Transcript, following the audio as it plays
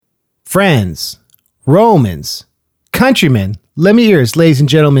Friends, Romans, countrymen, lend me ears, ladies and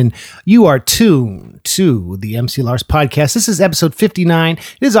gentlemen. You are tuned to the MC Lars podcast. This is episode 59. It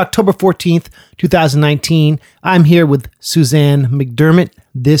is October 14th, 2019. I'm here with Suzanne McDermott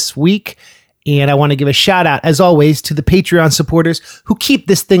this week. And I want to give a shout out, as always, to the Patreon supporters who keep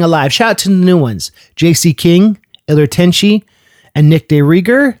this thing alive. Shout out to the new ones, JC King, Iller Tenchi, and Nick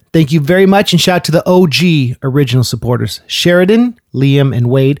DeRieger. Thank you very much. And shout out to the OG original supporters, Sheridan, Liam, and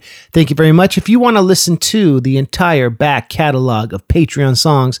Wade. Thank you very much. If you want to listen to the entire back catalog of Patreon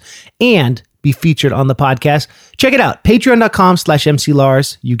songs and be featured on the podcast, check it out.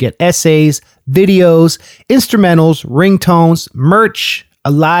 Patreon.com/MCLars. You get essays, videos, instrumentals, ringtones, merch,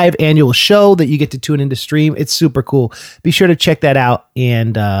 a live annual show that you get to tune into stream. It's super cool. Be sure to check that out,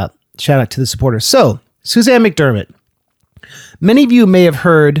 and shout out to the supporters. So, Suzanne McDermott. Many of you may have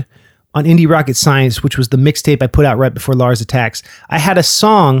heard on Indie Rocket Science, which was the mixtape I put out right before Lars Attacks, I had a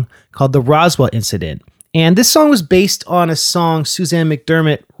song called The Roswell Incident. And this song was based on a song Suzanne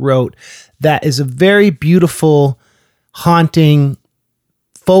McDermott wrote that is a very beautiful, haunting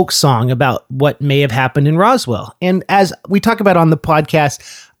folk song about what may have happened in Roswell. And as we talk about on the podcast,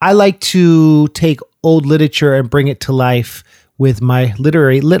 I like to take old literature and bring it to life with my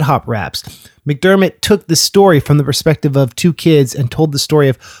literary lit hop raps. McDermott took the story from the perspective of two kids and told the story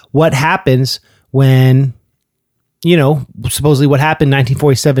of what happens when, supposedly what happened in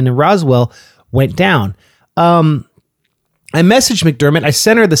 1947 in Roswell went down. I messaged McDermott. I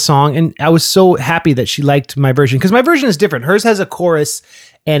sent her the song, and I was so happy that she liked my version, because my version is different. Hers has a chorus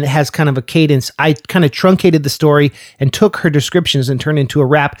and it has kind of a cadence. I kind of truncated the story and took her descriptions and turned it into a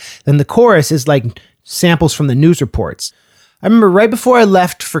rap. Then the chorus is like samples from the news reports. I remember right before I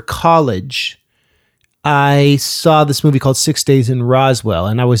left for college, I saw this movie called 6 Days in Roswell,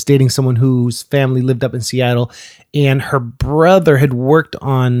 and I was dating someone whose family lived up in Seattle, and her brother had worked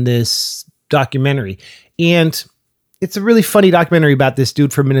on this documentary. And it's a really funny documentary about this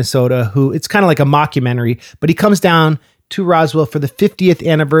dude from Minnesota who, it's kind of like a mockumentary, but he comes down to Roswell for the 50th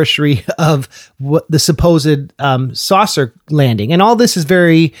anniversary of the supposed saucer landing. And all this is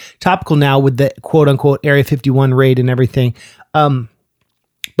very topical now with the quote unquote Area 51 raid and everything.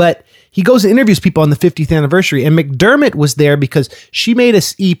 But he goes and interviews people on the 50th anniversary, and McDermott was there because she made an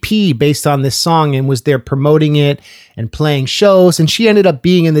EP based on this song and was there promoting it and playing shows. And she ended up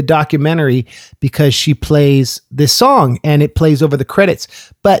being in the documentary because she plays this song and it plays over the credits.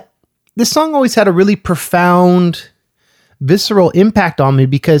 But this song always had a really profound, visceral impact on me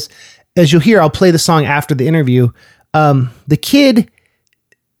because, as you'll hear, I'll play the song after the interview. The kid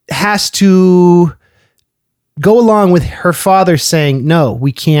has to go along with her father saying, no,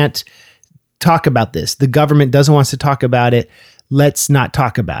 we can't talk about this. The government doesn't want us to talk about it. Let's not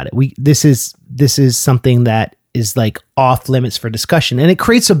talk about it. This is something that is like off limits for discussion. And it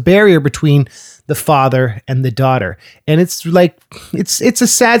creates a barrier between the father and the daughter. And it's like, it's a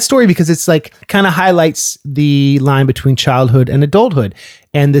sad story because it's like kind of highlights the line between childhood and adulthood.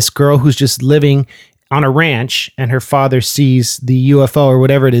 And this girl who's just living on a ranch and her father sees the UFO or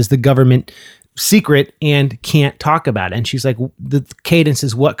whatever it is, the government secret, and can't talk about it. And she's like, the cadence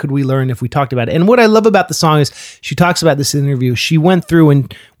is, what could we learn if we talked about it? And what I love about the song is she talks about this interview. She went through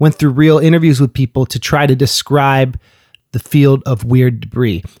real interviews with people to try to describe the field of weird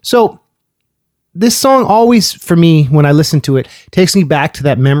debris. So this song always, for me, when I listen to it, takes me back to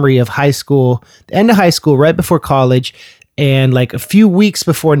that memory of high school, the end of high school, right before college. And like a few weeks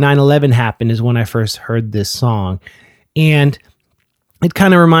before 9/11 happened is when I first heard this song. And it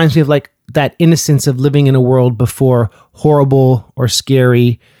kind of reminds me of like that innocence of living in a world before horrible or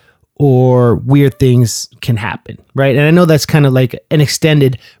scary or weird things can happen, right? And I know that's kind of like an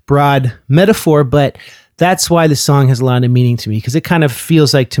extended, broad metaphor, but that's why the song has a lot of meaning to me, because it kind of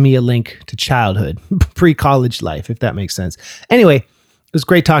feels like, to me, a link to childhood, pre-college life, if that makes sense. Anyway, it was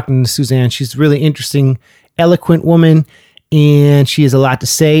great talking to Suzanne. She's a really interesting, eloquent woman, and she has a lot to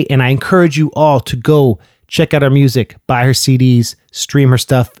say, and I encourage you all to go check out her music, buy her CDs, stream her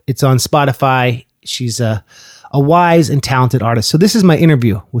stuff. It's on Spotify. She's a wise and talented artist. So this is my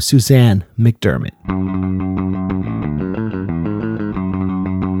interview with Suzanne McDermott.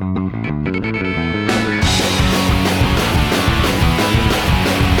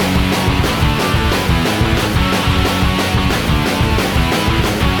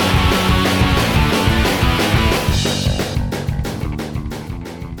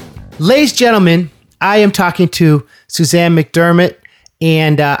 Ladies and gentlemen, I am talking to Suzanne McDermott,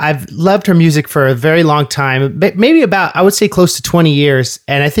 and I've loved her music for a very long time, maybe about, I would say, close to 20 years.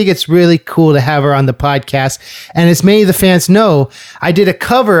 And I think it's really cool to have her on the podcast. And as many of the fans know, I did a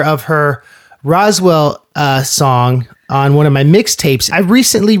cover of her Roswell song on one of my mixtapes. I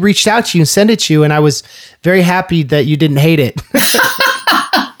recently reached out to you and sent it to you, and I was very happy that you didn't hate it.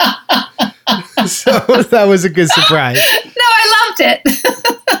 So that was a good surprise. No, I loved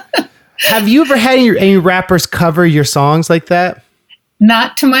it. Have you ever had any rappers cover your songs like that?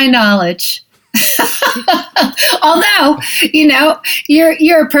 Not to my knowledge. Although,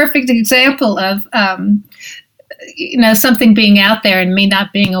 you're a perfect example of, something being out there and me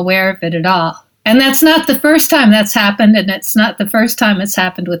not being aware of it at all. And that's not the first time that's happened, and it's not the first time it's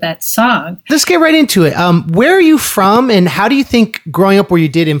happened with that song. Let's get right into it. Where are you from, and how do you think growing up where you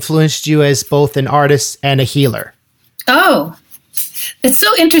did influenced you as both an artist and a healer? Oh, it's so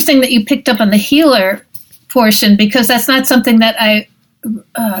interesting that you picked up on the healer portion, because that's not something that I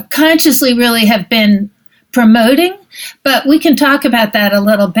consciously really have been promoting, but we can talk about that a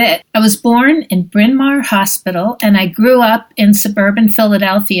little bit. I was born in Bryn Mawr Hospital, and I grew up in suburban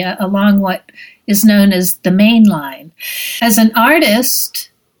Philadelphia along what is known as the Main Line. As an artist,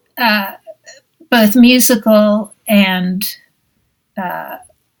 both musical and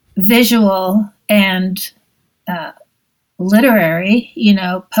visual and literary,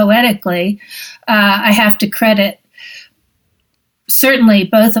 poetically, I have to credit certainly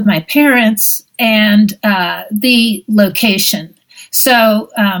both of my parents and the location. So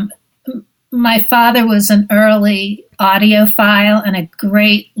my father was an early audiophile and a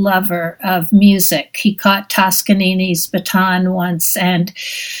great lover of music. He caught Toscanini's baton once and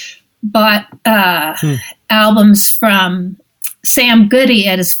bought albums from Sam Goody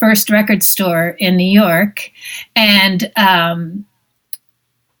at his first record store in New York. And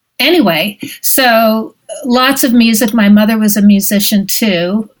anyway, so lots of music. My mother was a musician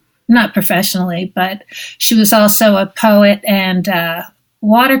too, not professionally, but she was also a poet and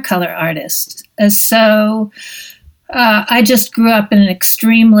watercolor artist. So I just grew up in an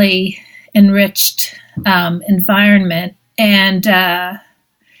extremely enriched environment. And,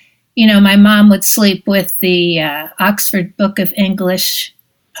 my mom would sleep with the Oxford Book of English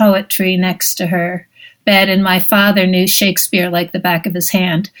Poetry next to her bed, and my father knew Shakespeare like the back of his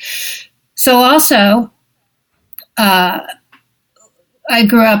hand. So also, I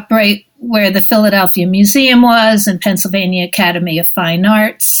grew up right where the Philadelphia Museum was and Pennsylvania Academy of Fine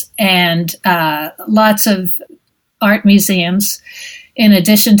Arts, and lots of art museums in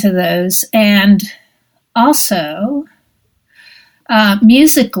addition to those. And also,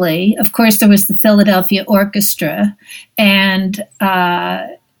 musically, of course, there was the Philadelphia Orchestra and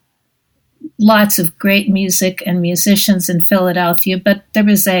lots of great music and musicians in Philadelphia, but there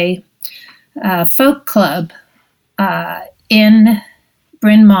was a folk club in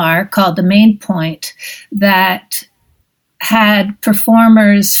Bryn Mawr called the Main Point that had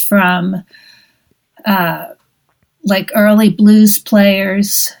performers from like early blues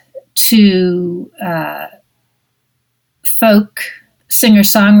players to folk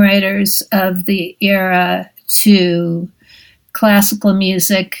singer-songwriters of the era to classical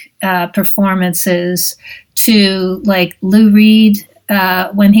music performances to like Lou Reed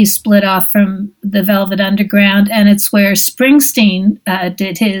when he split off from the Velvet Underground. And it's where Springsteen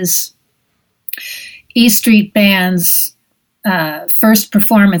did his E Street Band's first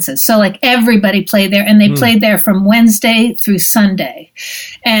performances. So like everybody played there, and they played there from Wednesday through Sunday.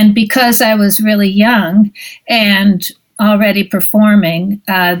 And because I was really young and already performing,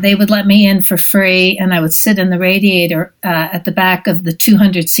 they would let me in for free, and I would sit in the radiator at the back of the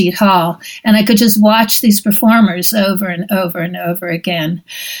 200-seat hall, and I could just watch these performers over and over and over again.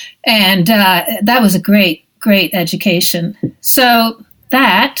 And that was a great, great education. So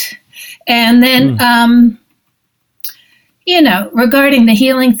that, and then, regarding the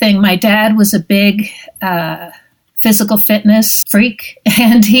healing thing, my dad was a big physical fitness freak,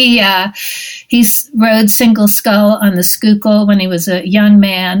 and he rode single scull on the Schuylkill when he was a young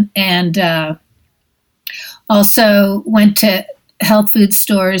man, and also went to health food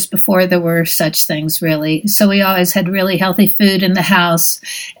stores before there were such things, really. So we always had really healthy food in the house,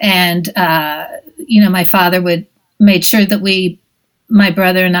 and my father made sure that my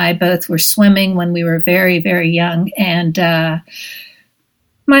brother and I both were swimming when we were very, very young, and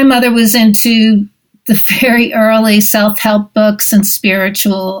my mother was into the very early self-help books and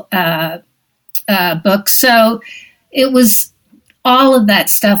spiritual books. So it was, all of that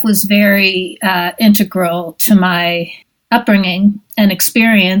stuff was very integral to my upbringing and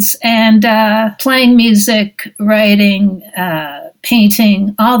experience. And playing music, writing,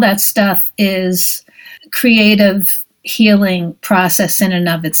 painting, all that stuff is creative healing process in and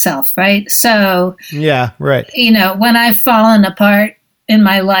of itself, right? So, yeah, right. When I've fallen apart in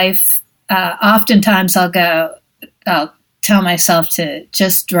my life, oftentimes I'll tell myself to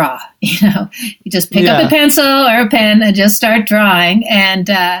just draw. You just pick up a pencil or a pen and just start drawing. And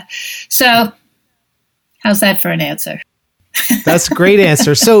so how's that for an answer? That's a great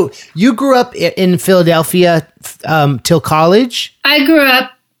answer. So you grew up in Philadelphia till college? I grew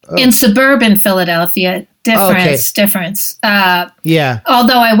up in suburban Philadelphia. Difference.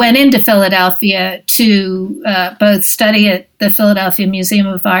 Although I went into Philadelphia to both study at the Philadelphia Museum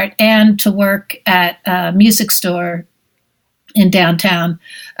of Art and to work at a music store in downtown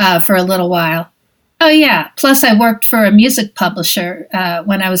for a little while. Oh, yeah. Plus, I worked for a music publisher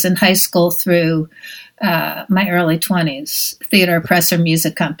when I was in high school through my early 20s, Theodore Presser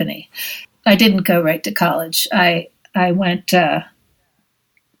Music Company. I didn't go right to college. I went to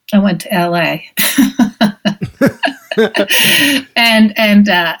LA. and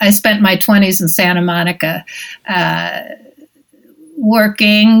I spent my 20s in Santa Monica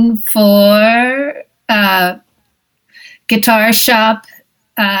working for guitar shop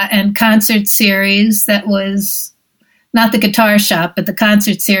and concert series that was not the guitar shop, but the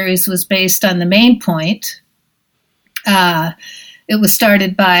concert series was based on the Main Point. It was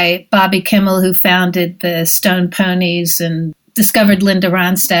started by Bobby Kimmel, who founded the Stone Ponies and discovered Linda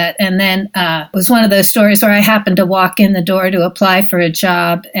Ronstadt. And then it was one of those stories where I happened to walk in the door to apply for a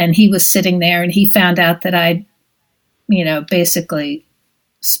job, and he was sitting there, and he found out that I'd, basically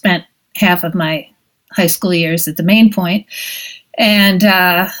spent half of my high school years at the Main Point, and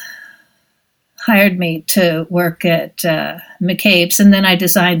hired me to work at McCabe's. And then I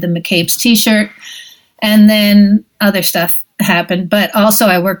designed the McCabe's t-shirt, and then other stuff happened. But also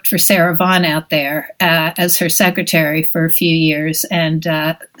I worked for Sarah Vaughan out there as her secretary for a few years. And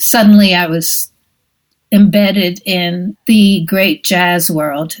suddenly I was embedded in the great jazz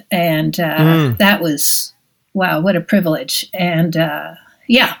world. And that was, wow, what a privilege. And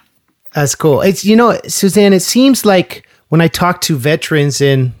yeah. That's cool. It's, Suzanne, it seems like when I talk to veterans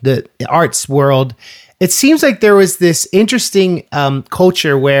in the arts world, it seems like there was this interesting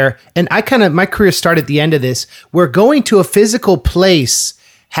culture where, and my career started at the end of this, where going to a physical place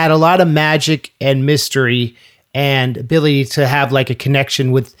had a lot of magic and mystery and ability to have like a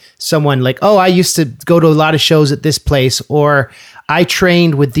connection with someone like, oh, I used to go to a lot of shows at this place, or I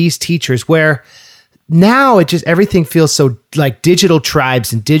trained with these teachers, where now it just, everything feels so like digital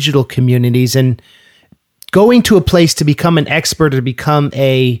tribes and digital communities, and going to a place to become an expert or become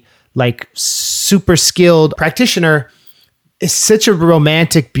a like super skilled practitioner is such a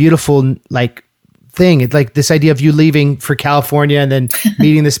romantic, beautiful like thing. It's like this idea of you leaving for California and then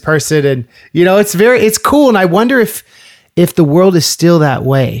meeting this person, and it's cool. And I wonder if the world is still that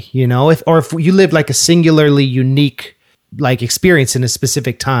way, if you live like a singularly unique like experience in a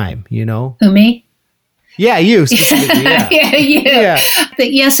specific time, Who, me? Yeah, you specifically. Yeah, yeah, you. Yeah.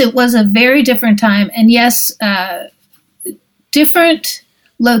 But yes, it was a very different time, and yes, different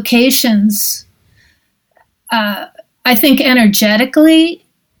locations. I think energetically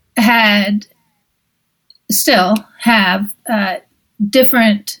still have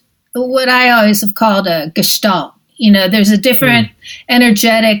different. What I always have called a gestalt. There's a different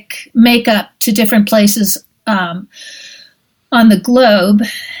energetic makeup to different places on the globe.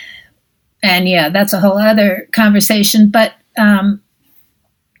 And yeah, that's a whole other conversation. But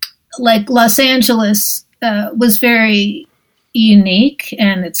like Los Angeles was very unique,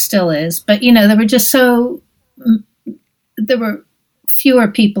 and it still is. But there were fewer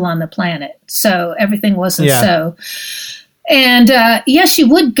people on the planet, so everything wasn't so. And yes, you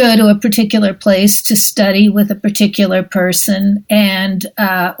would go to a particular place to study with a particular person, and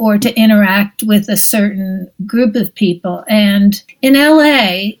or to interact with a certain group of people. And in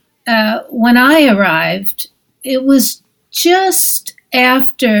LA. When I arrived, it was just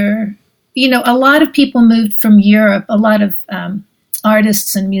after, a lot of people moved from Europe. A lot of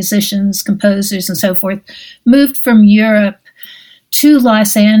artists and musicians, composers and so forth moved from Europe to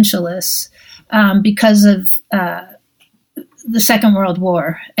Los Angeles because of the Second World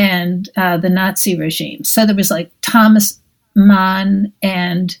War and the Nazi regime. So there was like Thomas Mann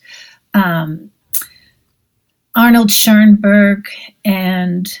and Arnold Schoenberg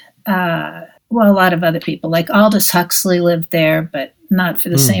and a lot of other people, like Aldous Huxley lived there, but not for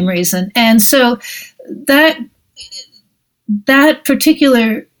the same reason. And so that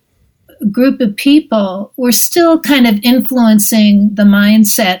particular group of people were still kind of influencing the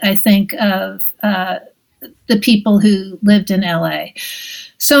mindset, I think, of the people who lived in LA.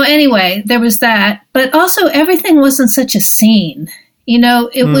 So anyway, there was that, but also everything wasn't such a scene.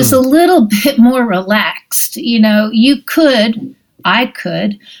 It was a little bit more relaxed. I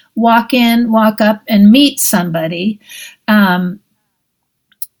could walk in, walk up and meet somebody or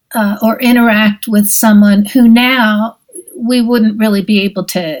interact with someone who now we wouldn't really be able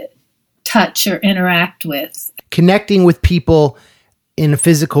to touch or interact with. Connecting with people in a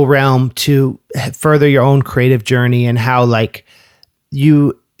physical realm to further your own creative journey, and how like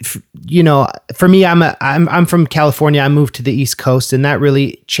for me, I'm from California. I moved to the East Coast, and that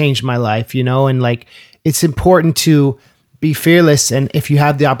really changed my life, and like, it's important to be fearless. And if you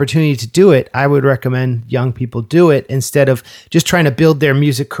have the opportunity to do it, I would recommend young people do it instead of just trying to build their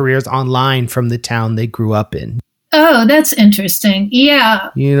music careers online from the town they grew up in. Oh, that's interesting. Yeah.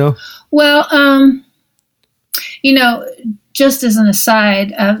 Well, just as an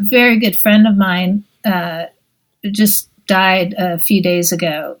aside, a very good friend of mine just died a few days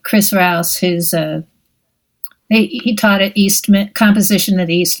ago. Chris Rouse, who's he taught at Eastman, composition at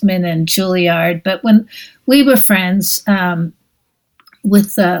Eastman and Juilliard. But when we were friends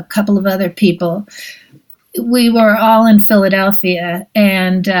with a couple of other people, we were all in Philadelphia,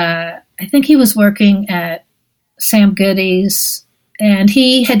 and I think he was working at Sam Goody's, and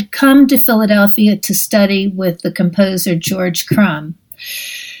he had come to Philadelphia to study with the composer George Crumb.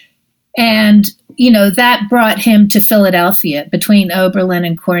 And, that brought him to Philadelphia between Oberlin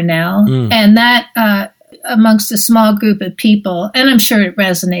and Cornell. And that, amongst a small group of people, and I'm sure it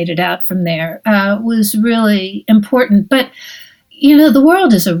resonated out from there, was really important. But, the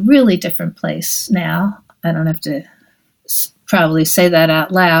world is a really different place now. I don't have to probably say that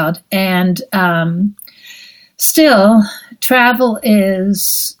out loud. And still, travel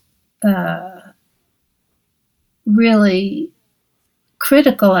is really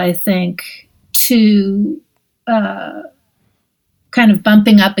critical, I think, to kind of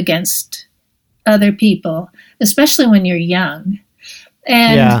bumping up against other people, especially when you're young.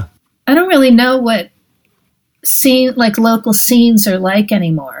 And I don't really know what local scenes are like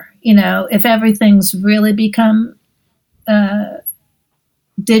anymore. If everything's really become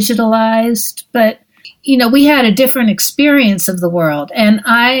digitalized, but we had a different experience of the world, and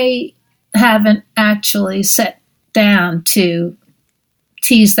I haven't actually sat down to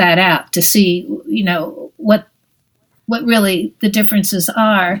tease that out to see, what really the differences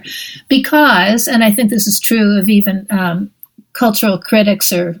are, because, and I think this is true of even cultural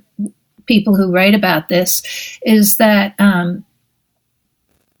critics or people who write about this, is that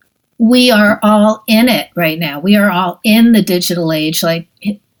we are all in it right now. We are all in the digital age, like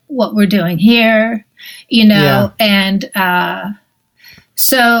what we're doing here, and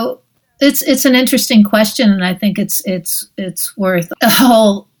so it's an interesting question, and I think it's worth a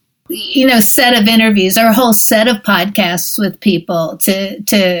whole set of interviews or a whole set of podcasts with people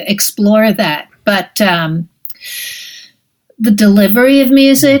to explore that. But the delivery of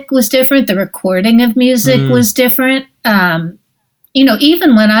music was different. The recording of music was different.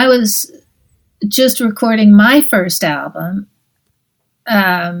 Even when I was just recording my first album,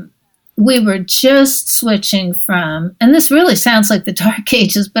 we were just switching from, and this really sounds like the Dark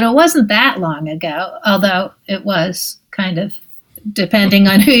Ages, but it wasn't that long ago, although it was kind of, depending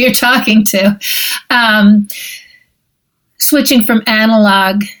on who you're talking to, switching from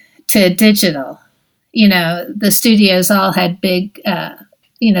analog to digital. The studios all had big,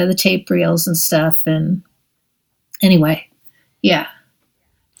 the tape reels and stuff. And anyway, yeah.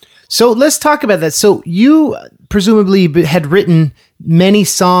 So let's talk about that. So you presumably had written many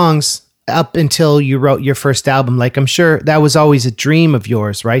songs up until you wrote your first album. Like, I'm sure that was always a dream of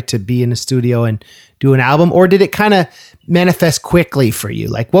yours, right? To be in a studio and do an album, or did it kind of manifest quickly for you?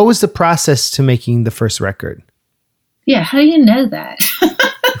 Like, what was the process to making the first record? Yeah. How do you know that?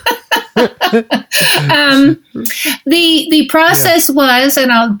 The process was,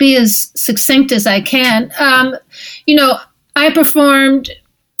 and I'll be as succinct as I can. I performed,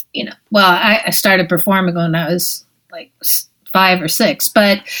 I started performing when I was like 5 or 6,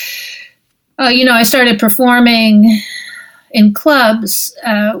 but, I started performing in clubs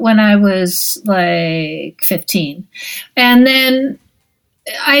when I was like 15. And then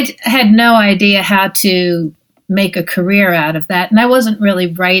I had no idea how to make a career out of that. And I wasn't really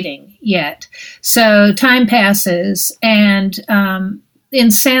writing yet. So time passes. And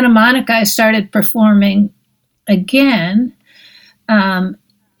in Santa Monica, I started performing again, in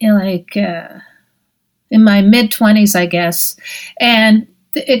my mid-20s, I guess. And,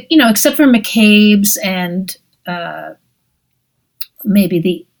 except for McCabe's and maybe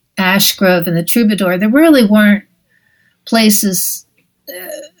the Ash Grove and the Troubadour, there really weren't places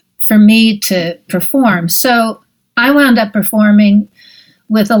for me to perform. So I wound up performing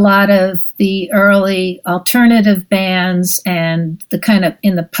with a lot of the early alternative bands and the kind of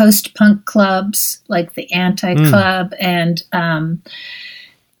in the post-punk clubs, like the Anti-Club. And, I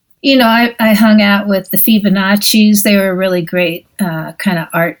hung out with the Fibonaccis. They were a really great kind of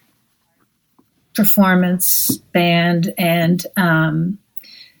art performance band, and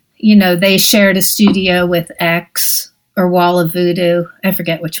they shared a studio with X or Wall of Voodoo. I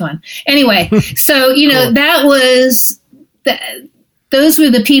forget which one. Anyway, so cool. That was those were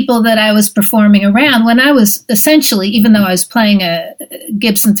the people that I was performing around when I was essentially, even though I was playing a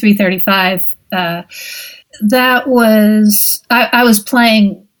Gibson 335. That was I was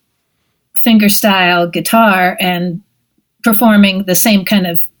playing fingerstyle guitar and performing the same kind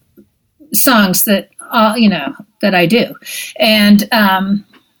of songs that that I do, and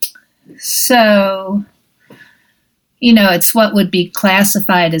so it's what would be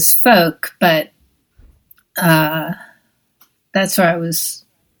classified as folk, but that's where I was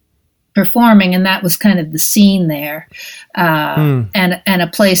performing, and that was kind of the scene there, and a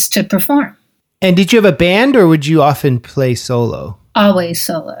place to perform. And did you have a band, or would you often play solo? Always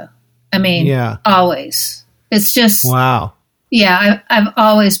solo. I mean, always. It's just wow. Yeah, I've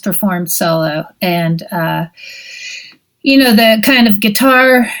always performed solo, and the kind of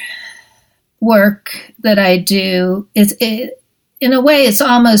guitar work that I do is, in a way, it's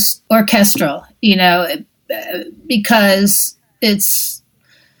almost orchestral. Because it's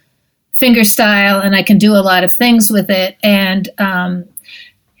fingerstyle, and I can do a lot of things with it, and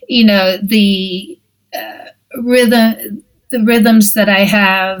the rhythms that I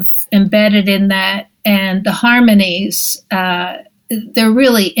have embedded in that, and the harmonies, they're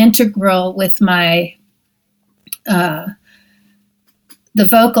really integral with my the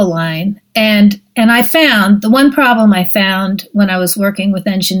vocal line. And I found the one problem I found when I was working with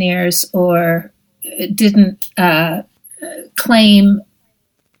engineers or didn't claim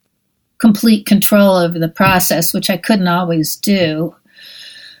complete control over the process, which I couldn't always do,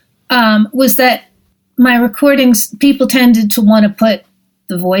 was that my recordings, people tended to want to put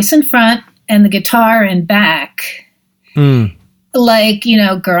the voice in front and the guitar in back, like,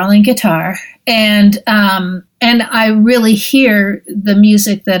 girl and guitar. And I really hear the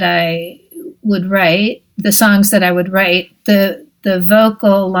music that I would write, the songs that I would write, the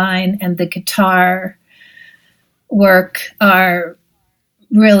vocal line and the guitar work are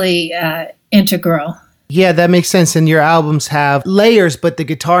really integral. Yeah, that makes sense. And your albums have layers, but the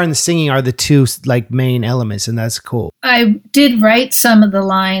guitar and the singing are the two main elements, and that's cool. I did write some of the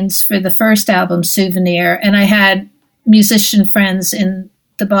lines for the first album, Souvenir, and I had musician friends in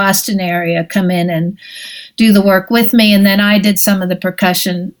the Boston area come in and do the work with me, and then I did some of the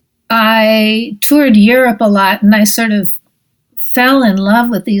percussion. I toured Europe a lot, and I sort of fell in love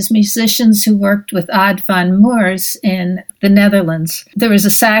with these musicians who worked with Odd van Moers in the Netherlands. There was a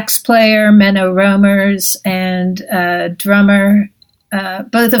sax player, Menno Romers, and a drummer,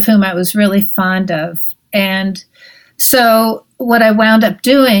 both of whom I was really fond of. And so what I wound up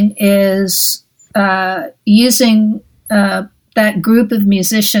doing is using that group of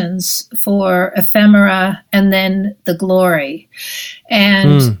musicians for Ephemera and then The Glory.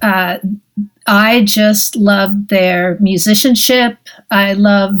 And I just loved their musicianship. I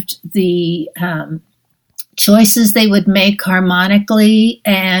loved the choices they would make harmonically.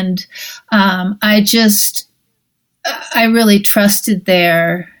 And I really trusted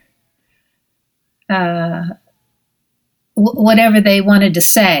their whatever they wanted to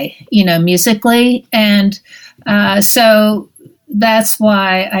say, musically. And so that's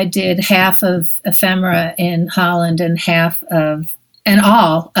why I did half of Ephemera in Holland and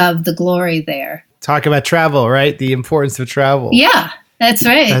all of The Glory there. Talk about travel, right? The importance of travel. Yeah, that's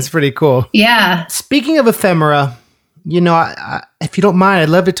right. That's pretty cool. Yeah. Speaking of Ephemera, if you don't mind, I'd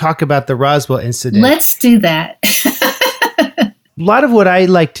love to talk about the Roswell Incident. Let's do that. A lot of what I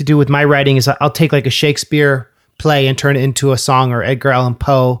like to do with my writing is I'll take like a Shakespeare play and turn it into a song, or Edgar Allan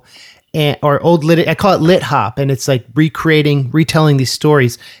Poe, or old lit. I call it lit hop, and it's like retelling these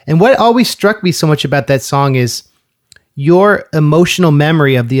stories. And what always struck me so much about that song is your emotional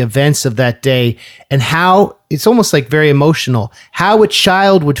memory of the events of that day, and how it's almost like very emotional, how a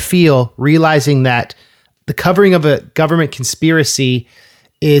child would feel realizing that the covering of a government conspiracy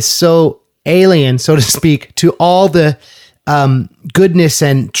is so alien, so to speak, to all the goodness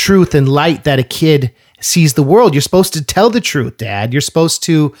and truth and light that a kid sees the world. You're supposed to tell the truth, Dad. You're supposed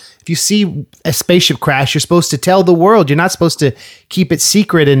to, if you see a spaceship crash, you're supposed to tell the world. You're not supposed to keep it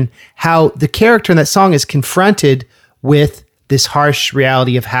secret. And how the character in that song is confronted with this harsh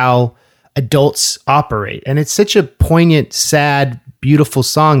reality of how adults operate. And it's such a poignant, sad, beautiful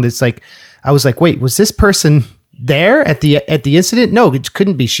song that's like, I was like, wait, was this person there at the incident? No, it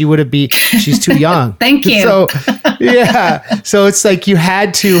couldn't be. She's too young. Thank you. So yeah. So it's like you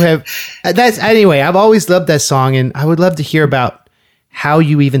had to have anyway, I've always loved that song, and I would love to hear about how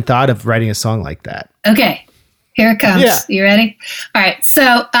you even thought of writing a song like that. Okay. Here it comes. Yeah. You ready? All right.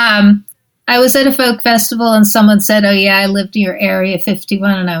 So I was at a folk festival and someone said, "Oh yeah, I lived near Area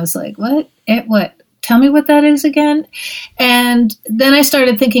 51," and I was like, "What? What? Tell me what that is again." And then I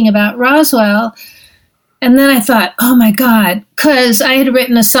started thinking about Roswell, and then I thought, "Oh my God," because I had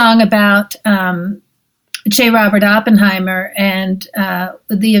written a song about J. Robert Oppenheimer and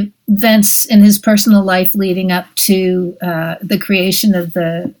the events in his personal life leading up to the creation of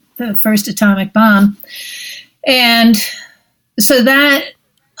the first atomic bomb, and so that.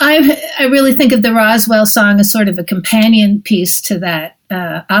 I really think of the Roswell song as sort of a companion piece to that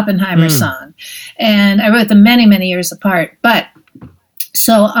Oppenheimer song. And I wrote them many, many years apart. But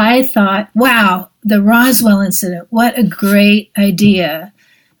so I thought, wow, the Roswell Incident, what a great idea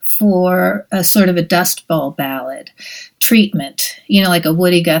for a sort of a Dust Bowl ballad treatment, like a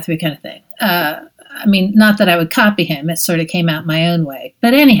Woody Guthrie kind of thing. I mean, not that I would copy him. It sort of came out my own way.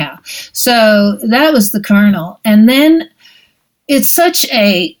 But anyhow, so that was the kernel. And then it's such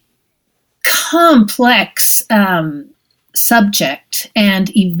a complex subject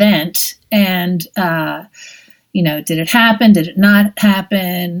and event. And, did it happen? Did it not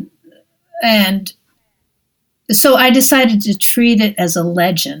happen? And so I decided to treat it as a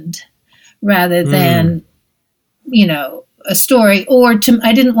legend rather than, a story,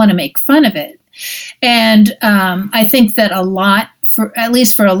 I didn't want to make fun of it. And I think that at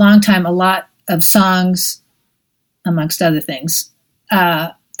least for a long time, a lot of songs, amongst other things,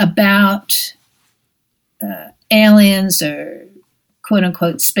 about aliens or quote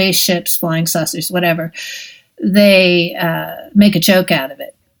unquote spaceships, flying saucers, whatever, they make a joke out of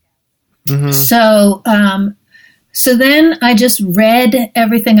it. Mm-hmm. So then I just read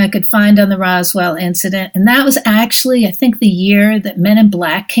everything I could find on the Roswell Incident. And that was actually, I think, the year that Men in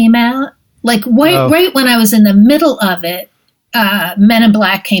Black came out. Like right when I was in the middle of it, Men in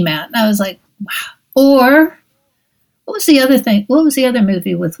Black came out. And I was like, wow. Or what was the other thing? What was the other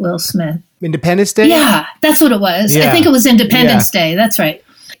movie with Will Smith? Independence Day? Yeah, that's what it was. Yeah. I think it was Independence Day. That's right.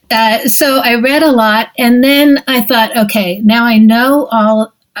 So I read a lot, and then I thought, okay, now I know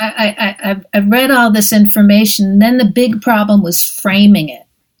all. I read all this information. And then the big problem was framing it.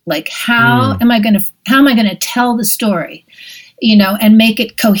 Like, how am I going to tell the story, and make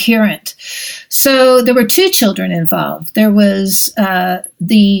it coherent? So there were two children involved. There was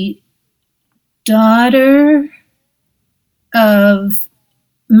the daughter of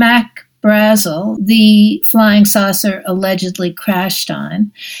Mac Brazel, the flying saucer allegedly crashed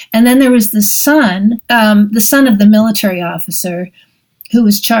on. And then there was the son of the military officer who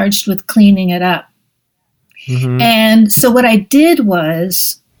was charged with cleaning it up. Mm-hmm. And so what I did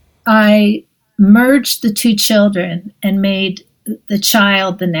was I merged the two children and made the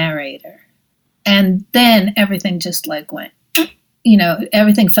child the narrator. And then everything just went,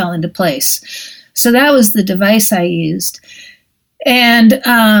 everything fell into place. So that was the device I used. And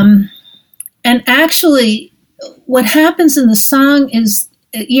actually what happens in the song is,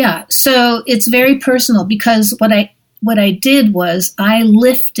 so it's very personal, because what I did was I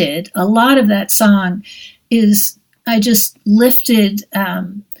lifted a lot of that song I just lifted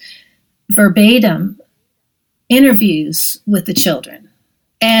verbatim interviews with the children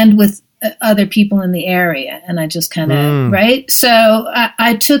and with other people in the area. And I just kind of, right? So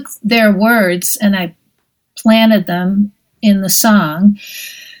I took their words and I planted them in the song.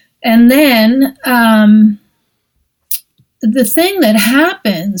 And then the thing that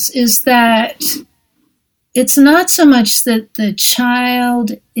happens is that it's not so much that the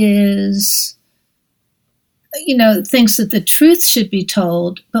child is, thinks that the truth should be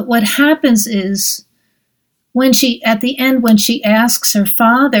told, but what happens is at the end, when she asks her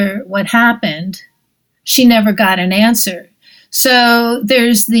father what happened, she never got an answer. So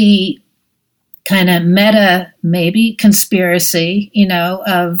there's the kind of meta, maybe, conspiracy,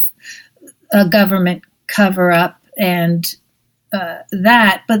 of a government cover-up and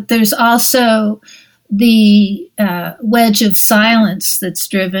that, but there's also the wedge of silence that's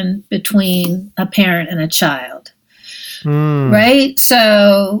driven between a parent and a child. Right?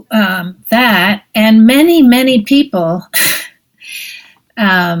 So that, and many, many people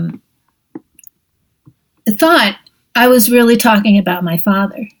thought I was really talking about my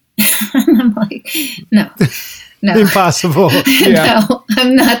father. And I'm like, no. Impossible. Yeah. No,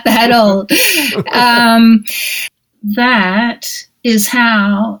 I'm not that old. That is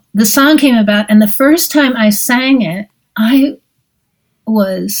how the song came about. And the first time I sang it, I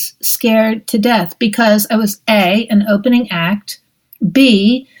was scared to death because I was A, an opening act,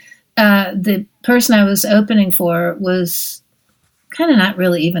 B, the person I was opening for was kind of not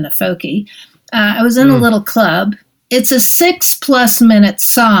really even a folkie. I was in a little club. It's a 6+ minute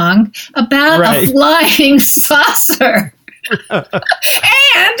song about a flying saucer.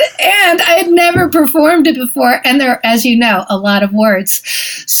 and I had never performed it before, and there, as you know, a lot of words.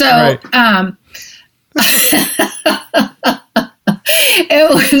 So, right.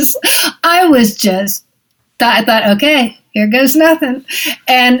 I thought, okay, here goes nothing.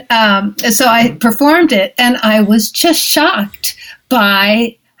 And so I performed it, and I was just shocked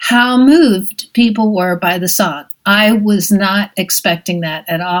by how moved people were by the song. I was not expecting that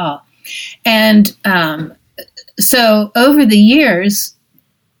at all. And so over the years,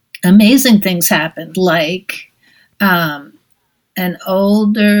 amazing things happened, like an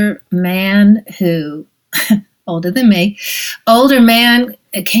older man who, older than me, older man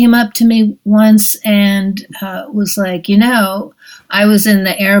came up to me once and was like, I was in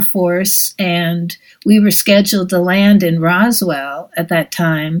the Air Force and we were scheduled to land in Roswell at that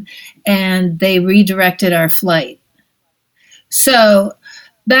time, and they redirected our flight. So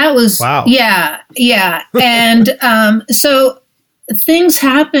that was, wow. Yeah. And so things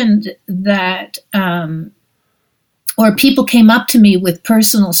happened that, or people came up to me with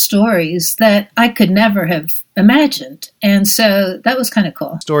personal stories that I could never have imagined. And so that was kind of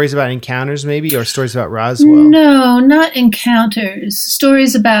cool. Stories about encounters maybe, or stories about Roswell? No, not encounters.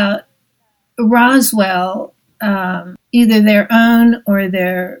 Stories about Roswell, either their own or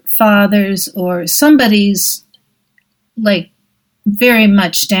their father's or somebody's, like, very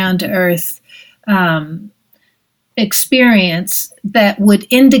much down to earth experience that would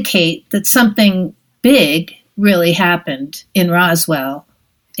indicate that something big really happened in Roswell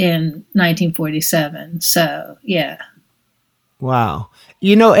in 1947. So, yeah. Wow.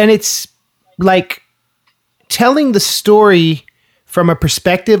 And it's like telling the story from a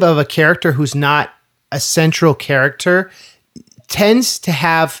perspective of a character who's not a central character tends to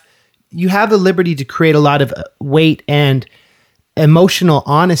have, you have the liberty to create a lot of weight and emotional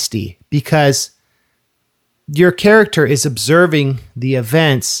honesty, because your character is observing the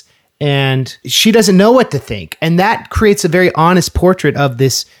events and she doesn't know what to think. And that creates a very honest portrait of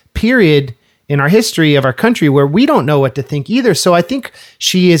this period in our history of our country where we don't know what to think either. So I think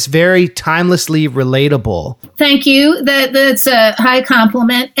she is very timelessly relatable. Thank you. That's a high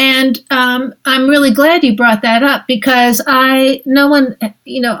compliment. And I'm really glad you brought that up, because I've never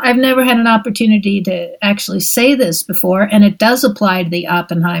had an opportunity to actually say this before. And it does apply to the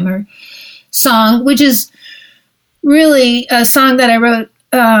Oppenheimer song, which is really a song that I wrote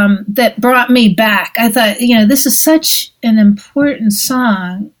that brought me back. I thought, this is such an important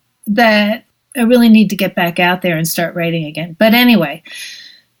song that I really need to get back out there and start writing again. But anyway,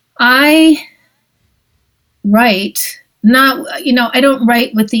 I write I don't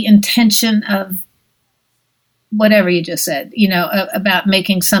write with the intention of whatever you just said, about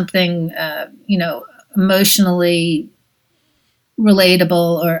making something, emotionally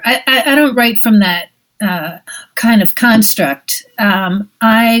relatable, or I don't write from that kind of construct.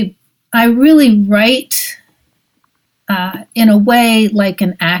 I really write in a way like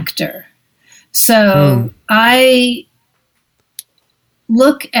an actor. So I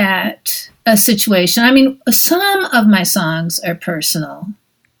look at a situation. I mean, some of my songs are personal,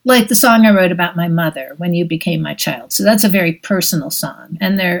 like the song I wrote about my mother, When You Became My Child. So that's a very personal song,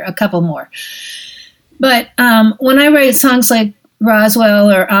 and there are a couple more. But when I write songs like Roswell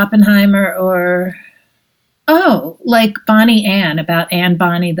or Oppenheimer, or like Bonnie Ann, about Anne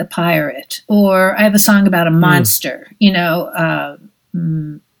Bonny the pirate, or I have a song about a monster,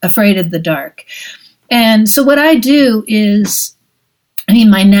 Afraid of the Dark. And so what I do is,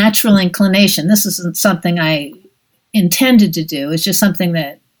 my natural inclination, this isn't something I intended to do, it's just something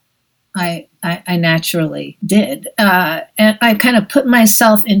that I naturally did. And I kind of put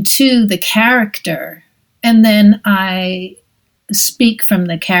myself into the character, and then I speak from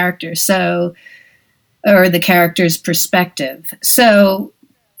the character, or the character's perspective. So,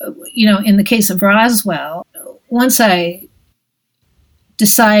 in the case of Roswell, once I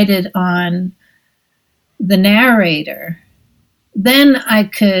decided on the narrator, then I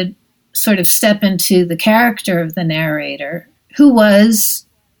could sort of step into the character of the narrator, who was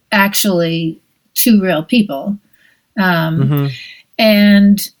actually two real people, and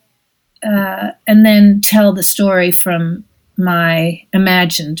then tell the story from my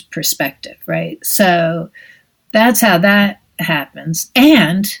imagined perspective, right? So that's how that happens.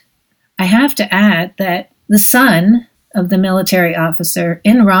 And I have to add that the son of the military officer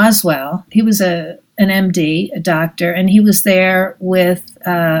in Roswell, he was an MD, a doctor, and he was there with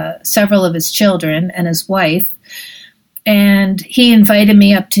several of his children and his wife. And he invited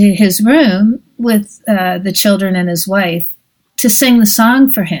me up to his room with the children and his wife to sing the song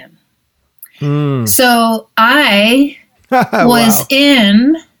for him. So I was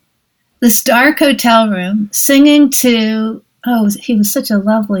in this dark hotel room singing to, he was such a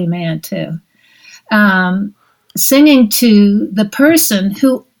lovely man too, singing to the person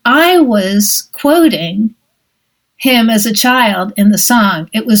who I was quoting him as a child in the song.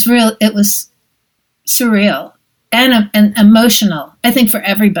 It was surreal and emotional, I think, for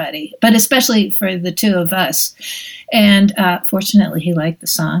everybody, but especially for the two of us. And fortunately, he liked the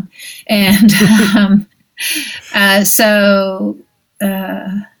song. And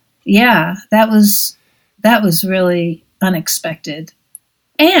that was really unexpected.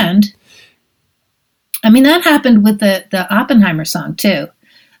 And I mean, that happened with the Oppenheimer song too.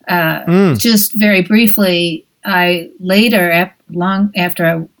 Just very briefly, long after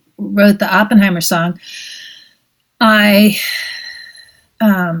I wrote the Oppenheimer song, I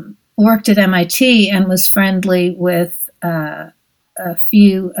worked at MIT and was friendly with a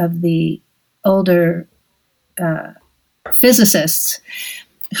few of the older physicists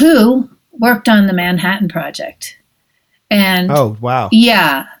who worked on the Manhattan Project. And oh, wow.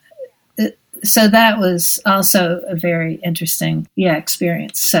 Yeah. So that was also a very interesting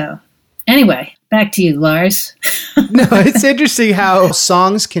experience. So anyway, back to you, Lars. No, it's interesting how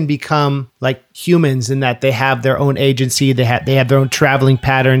songs can become like humans in that they have their own agency. They have their own traveling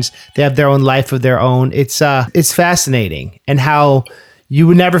patterns. They have their own life of their own. It's fascinating, and how you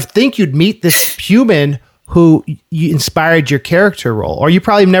would never think you'd meet this human who you inspired your character role, or you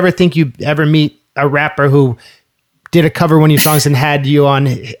probably never think you'd ever meet a rapper who did a cover of one of your songs and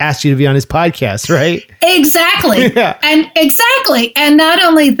asked you to be on his podcast, right? Exactly. Yeah. And not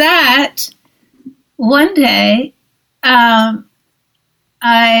only that, one day, I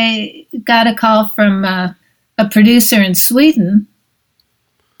got a call from a producer in Sweden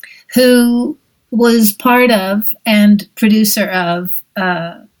who was part of and producer of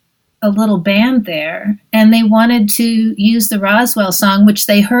a little band there, and they wanted to use the Roswell song, which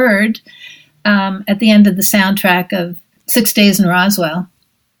they heard at the end of the soundtrack of 6 Days in Roswell.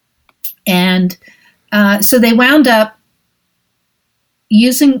 And so they wound up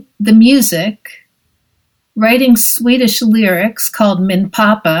using the music, writing Swedish lyrics called Min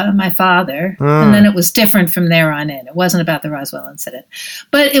Papa, my father, and then it was different from there on in. It wasn't about the Roswell Incident.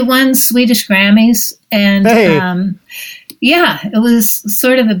 But it won Swedish Grammys, and it was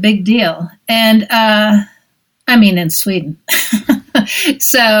sort of a big deal. And in Sweden.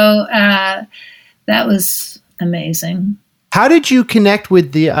 So that was amazing. How did you connect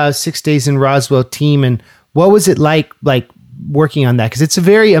with the 6 Days in Roswell team, and what was it like working on that? Because it's a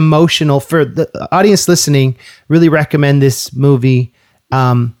very emotional, for the audience listening, really recommend this movie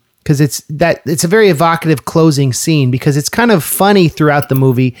because it's a very evocative closing scene, because it's kind of funny throughout the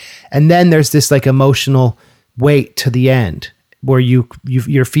movie, and then there's this like emotional weight to the end where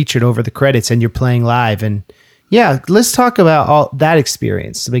you're featured over the credits and you're playing live. And let's talk about all that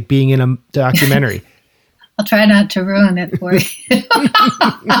experience, like being in a documentary. I'll try not to ruin it for you.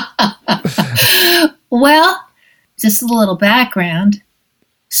 Well, just a little background.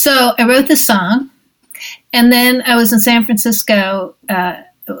 So I wrote the song, and then I was in San Francisco at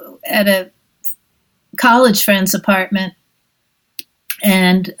a college friend's apartment,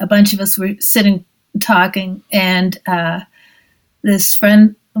 and a bunch of us were sitting talking, and this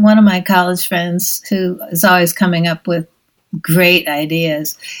friend, one of my college friends, who is always coming up with great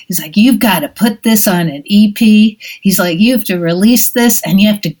ideas, he's like, "You've got to put this on an EP." He's like, "You have to release this, and you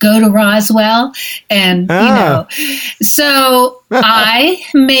have to go to Roswell." And so I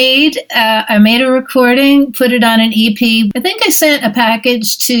made a recording, put it on an EP. I think I sent a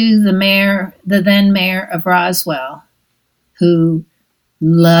package to the then mayor of Roswell, who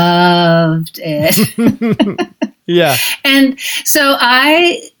loved it. Yeah. And so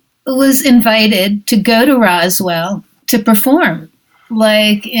I was invited to go to Roswell to perform,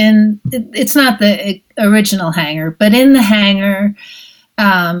 it's not the original hangar, but in the hangar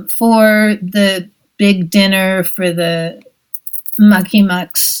for the big dinner for the mucky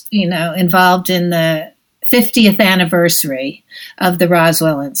mucks, involved in the 50th anniversary of the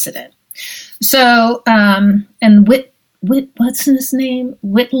Roswell Incident. So, and what's his name?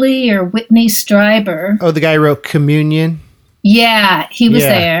 Whitley Strieber. Oh, the guy who wrote Communion? Yeah, he was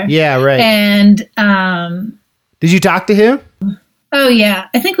there. Yeah, right. And did you talk to him? Oh, yeah.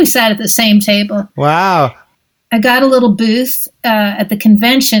 I think we sat at the same table. Wow. I got a little booth at the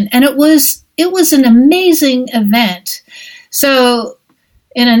convention, and it was an amazing event. So,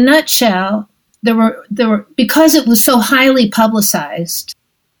 in a nutshell, there were because it was so highly publicized,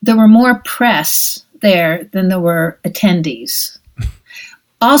 there were more press there than there were attendees.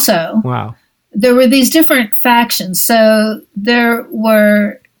 Also, wow, there were these different factions. So there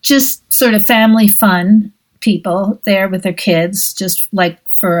were just sort of family fun people there with their kids, just like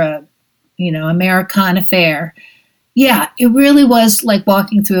for a Americana fare. Yeah, it really was like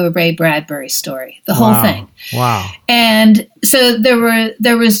walking through a Ray Bradbury story, the whole thing. Wow. And so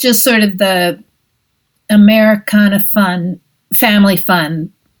there was just sort of the Americana fun, family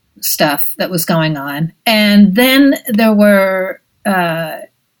fun stuff that was going on. And then there was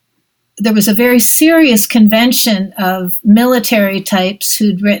a very serious convention of military types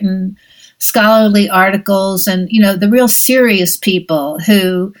who'd written scholarly articles and, the real serious people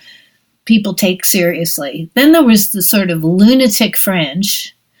who people take seriously. Then there was the sort of lunatic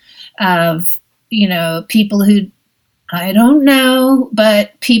fringe of, people who, I don't know,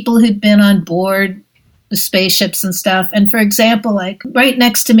 but people who'd been on board the spaceships and stuff. And for example, like right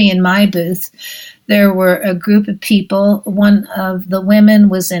next to me in my booth, there were a group of people. One of the women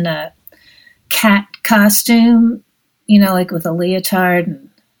was in a cat costume, like with a leotard and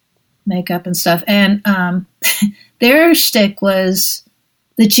makeup and stuff. And their shtick was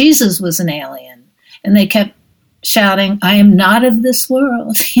that Jesus was an alien. And they kept shouting, "I am not of this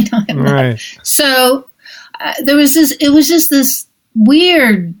world." Right. So it was just this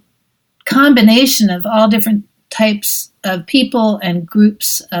weird combination of all different types of people and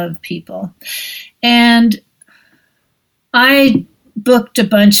groups of people. And I booked a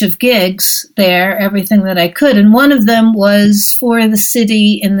bunch of gigs there, everything that I could. And one of them was for the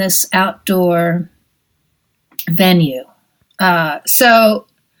city in this outdoor venue. So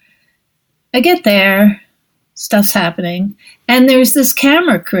I get there, stuff's happening, and there's this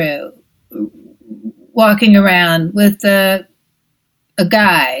camera crew walking around with a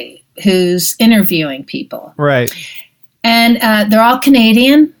guy who's interviewing people. Right. And they're all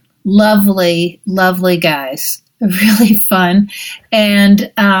Canadian, lovely, lovely guys, really fun.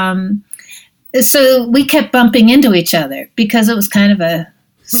 And so we kept bumping into each other because it was kind of a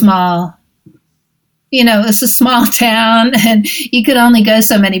small, it's a small town and you could only go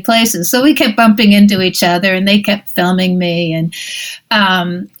so many places. So we kept bumping into each other and they kept filming me and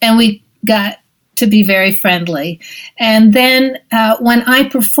we got to be very friendly. And then when I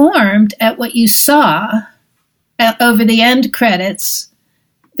performed at what you saw over the end credits,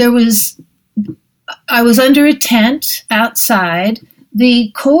 I was under a tent outside.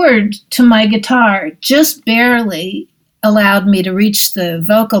 The cord to my guitar just barely allowed me to reach the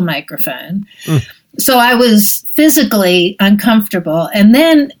vocal microphone. So I was physically uncomfortable. And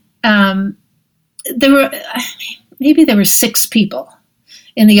then there were 6 people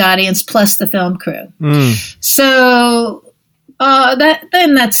in the audience plus the film crew. So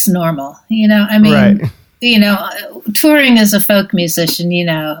that's normal. Right. Touring as a folk musician,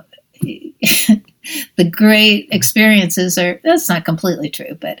 the great experiences that's not completely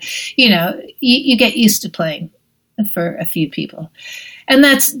true, but you get used to playing for a few people. And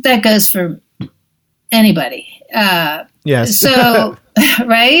that goes for anybody. Yes. So,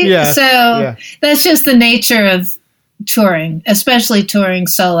 right? Yeah. So yeah. That's just the nature of touring, especially touring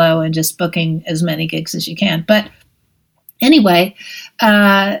solo and just booking as many gigs as you can. But anyway,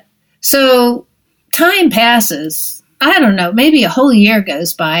 so time passes. I don't know, maybe a whole year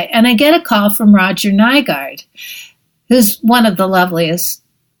goes by, and I get a call from Roger Nygaard, who's one of the loveliest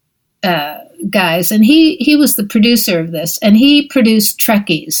guys, and he was the producer of this, and he produced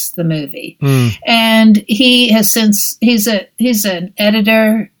Trekkies, the movie, and he has since he's an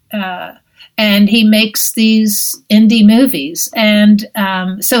editor, and he makes these indie movies, and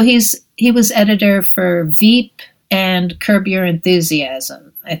so he was editor for Veep and Curb Your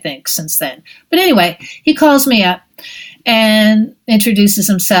Enthusiasm, I think, since then. But anyway, he calls me up and introduces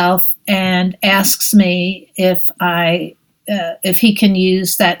himself and asks me if he can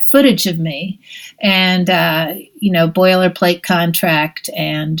use that footage of me and, boilerplate contract.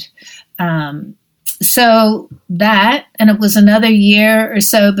 And so that, and it was another year or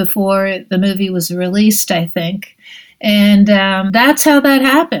so before the movie was released, I think. And that's how that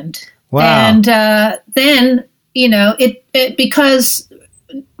happened. Wow. And then, it because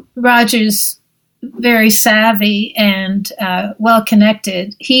Roger's very savvy and well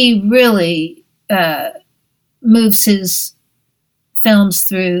connected, he really moves his films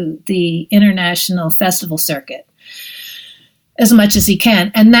through the international festival circuit as much as he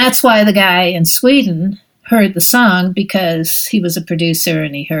can. And that's why the guy in Sweden heard the song, because he was a producer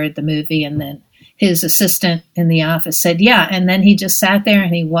and he heard the movie, and then his assistant in the office said, yeah. And then he just sat there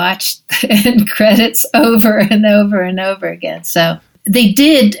and he watched the end credits over and over and over again. So they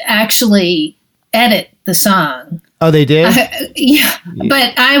did actually edit the song. Oh, they did? Yeah.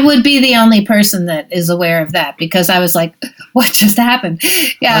 But I would be the only person that is aware of that, because I was like, what just happened?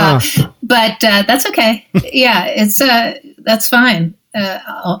 Yeah. Oh. But that's okay. Yeah, that's fine.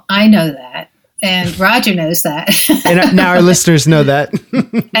 I know that. And Roger knows that. And now our listeners know that.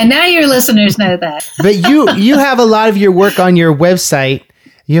 And now your listeners know that. But you have a lot of your work on your website.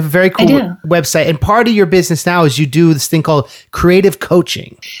 You have a very cool website. And part of your business now is you do this thing called creative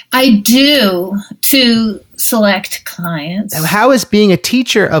coaching. I do, to select clients. How has being a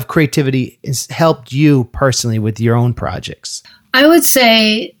teacher of creativity has helped you personally with your own projects? I would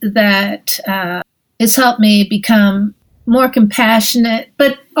say that it's helped me become more compassionate,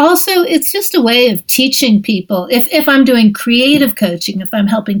 but also it's just a way of teaching people. If I'm doing creative coaching, if I'm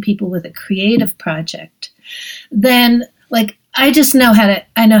helping people with a creative project, then like I know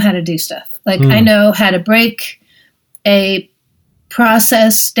how to do stuff. Like I know how to break a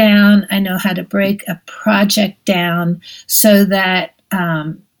process down. I know how to break a project down so that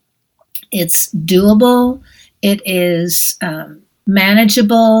it's doable. It is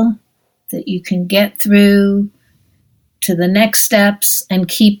manageable, that you can get through to the next steps and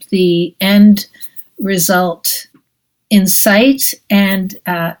keep the end result in sight and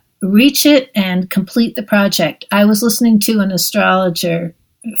reach it and complete the project. I was listening to an astrologer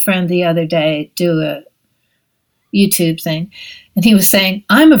friend the other day do a YouTube thing, and he was saying,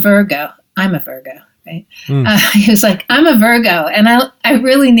 I'm a Virgo, right? He was like, I'm a Virgo, and I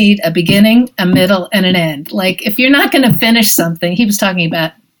really need a beginning, a middle, and an end. Like, if you're not going to finish something, he was talking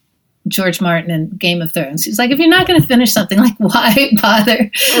about George Martin and Game of Thrones. He's like, if you're not going to finish something, like, why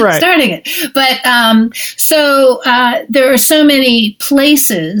bother starting it? But so there are so many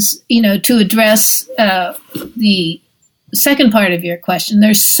places, to address the second part of your question.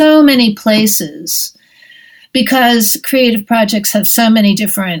 There's so many places because creative projects have so many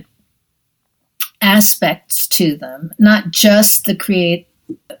different aspects to them, not just the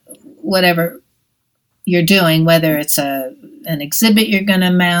whatever you're doing, whether it's an exhibit you're going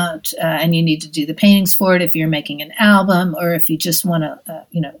to mount and you need to do the paintings for it, if you're making an album, or if you just want to,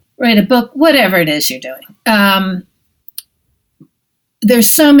 write a book, whatever it is you're doing.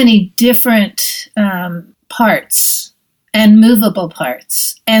 There's so many different parts and movable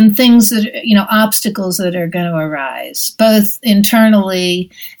parts and things that, obstacles that are going to arise, both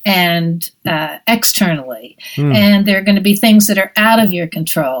internally and externally. And there are going to be things that are out of your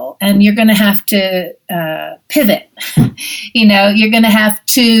control, and you're going to have to pivot. You're going to have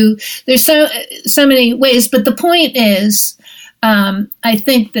to, there's so many ways, but the point is, I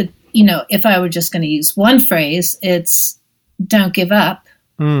think that, if I were just going to use one phrase, it's don't give up.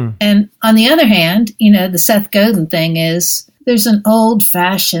 And on the other hand, the Seth Godin thing is there's an old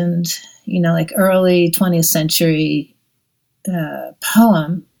fashioned, like early 20th century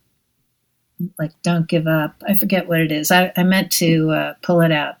poem, like don't give up. I forget what it is. I meant to pull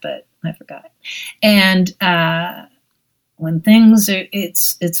it out, but I forgot. And when things are,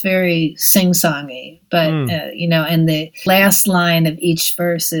 it's very sing-songy, but, and the last line of each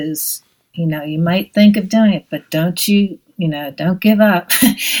verse is, you might think of doing it, but don't give up.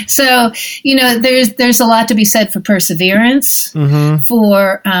 So, there's a lot to be said for perseverance,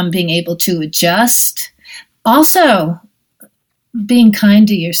 for being able to adjust. Also, being kind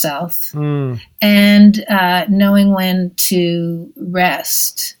to yourself and knowing when to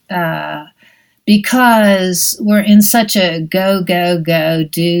rest. Because we're in such a go, do,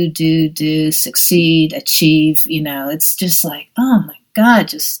 succeed, achieve, it's just like, oh my God,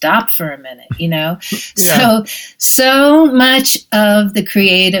 just stop for a minute, Yeah. So much of the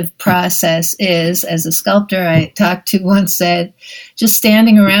creative process is, as a sculptor I talked to once said, just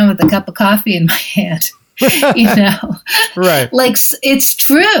standing around with a cup of coffee in my hand, Right. Like, it's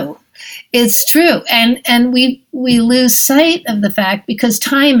true. It's true. And we lose sight of the fact because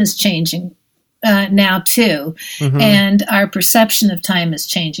time is changing now too. And our perception of time is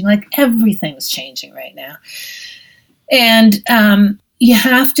changing. Like, everything's changing right now. And you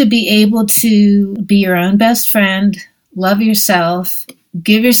have to be able to be your own best friend, love yourself,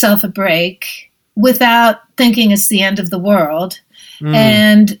 give yourself a break without thinking it's the end of the world,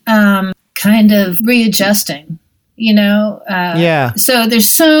 and kind of readjusting, So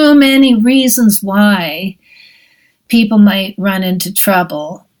there's so many reasons why people might run into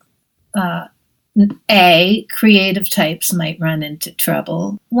trouble. Creative types might run into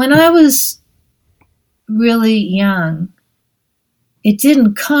trouble. When I was really young, it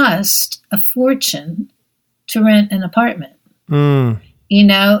didn't cost a fortune to rent an apartment.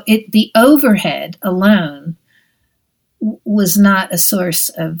 The overhead alone was not a source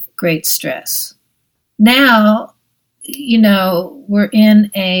of great stress. Now, we're in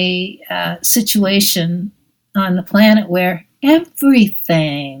a situation on the planet where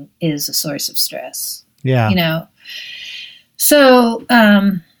everything is a source of stress. Yeah. So,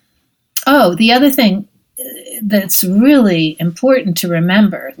 the other thing that's really important to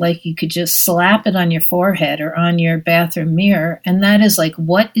remember. Like you could just slap it on your forehead or on your bathroom mirror. And that is like,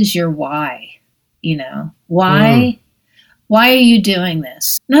 what is your why? Why are you doing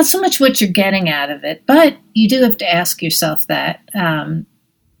this? Not so much what you're getting out of it, but you do have to ask yourself that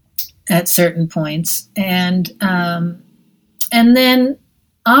at certain points. And then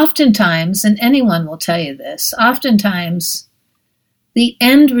oftentimes, and anyone will tell you this, oftentimes the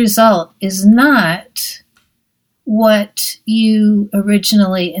end result is not what you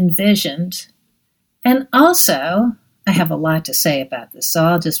originally envisioned. And also, I have a lot to say about this, so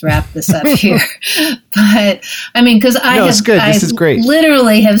I'll just wrap this up here. But I mean, because it's good. This is great.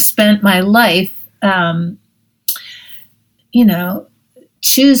 Literally have spent my life,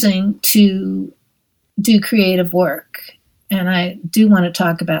 choosing to do creative work. And I do want to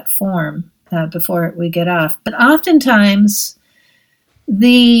talk about form before we get off. But oftentimes,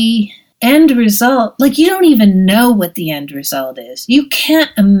 the end result, like you don't even know what the end result is. You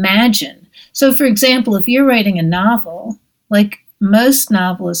can't imagine. So, for example, if you're writing a novel, like most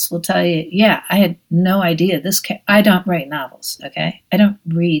novelists will tell you, yeah, I had no idea I don't write novels, okay? I don't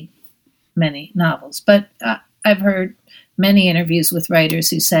read many novels. But I've heard many interviews with writers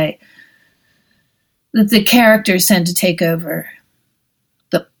who say that the characters tend to take over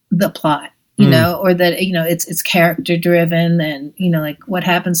the plot. Or that, it's character driven and, like what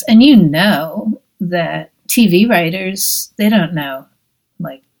happens. And that TV writers, they don't know,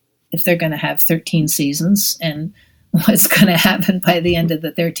 like, if they're going to have 13 seasons and what's going to happen by the end of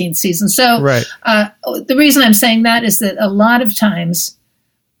the 13th season. So right. The reason I'm saying that is that a lot of times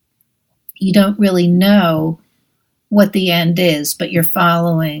you don't really know what the end is, but you're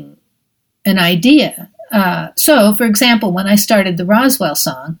following an idea. So, for example, when I started the Roswell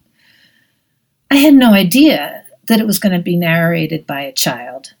song, I had no idea that it was going to be narrated by a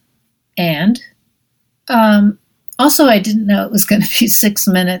child. And also I didn't know it was going to be 6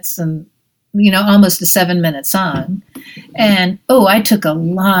 minutes and, almost a 7-minute song. And, I took a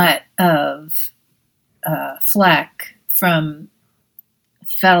lot of flack from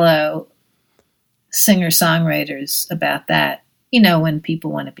fellow singer-songwriters about that, when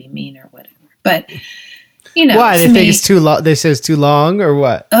people want to be mean or whatever. But why they think it's too long? They say it's too long, or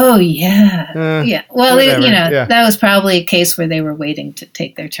what? Oh yeah, yeah. Well, yeah. That was probably a case where they were waiting to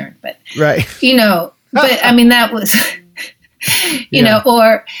take their turn. But right, but I mean that was,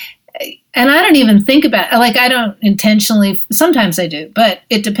 and I don't even think about like I don't intentionally. Sometimes I do, but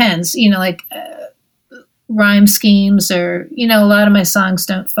it depends. Rhyme schemes or a lot of my songs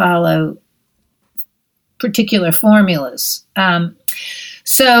don't follow particular formulas.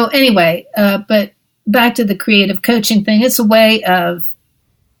 So anyway, but. Back to the creative coaching thing, it's a way of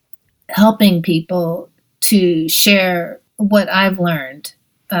helping people to share what I've learned,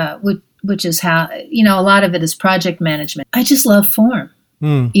 which is how, a lot of it is project management. I just love form.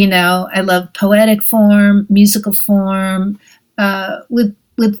 I love poetic form, musical form. With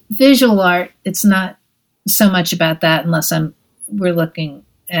visual art, it's not so much about that unless we're looking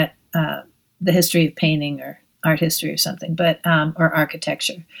at the history of painting or art history or something, but or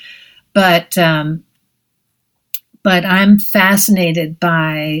architecture. But I'm fascinated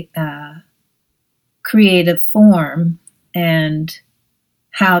by creative form and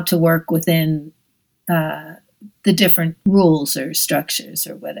how to work within the different rules or structures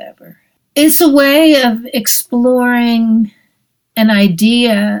or whatever. It's a way of exploring an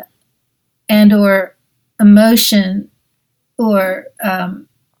idea and or emotion or an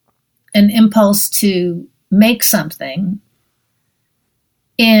impulse to make something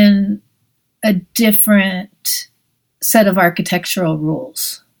in a different set of architectural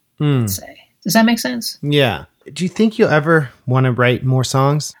rules, let's say. Does that make sense? Yeah. Do you think you'll ever want to write more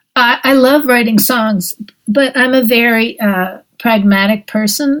songs? I love writing songs, but I'm a very pragmatic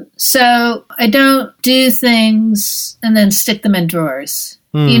person. So I don't do things and then stick them in drawers.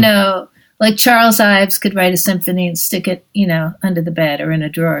 Like Charles Ives could write a symphony and stick it, under the bed or in a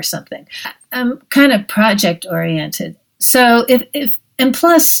drawer or something. I'm kind of project oriented. So and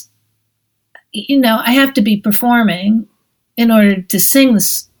plus, I have to be performing in order to sing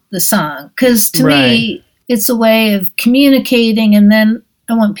the song. Because to me, it's a way of communicating, and then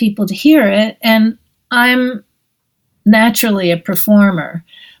I want people to hear it. And I'm naturally a performer.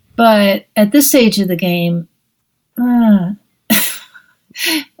 But at this stage of the game, I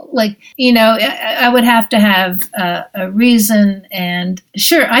would have to have a reason. And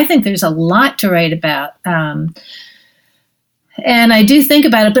sure, I think there's a lot to write about. And I do think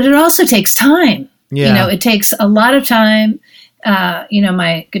about it, but it also takes time. Yeah. It takes a lot of time.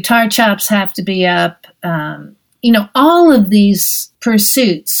 My guitar chops have to be up. All of these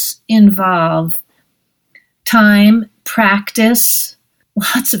pursuits involve time, practice,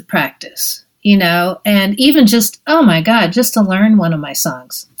 lots of practice, and even just, oh my God, just to learn one of my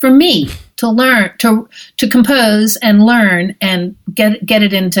songs. For me, to learn, to compose and learn and get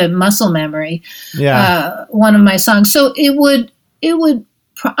it into muscle memory, one of my songs. So it would,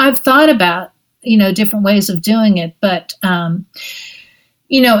 I've thought about, different ways of doing it, but,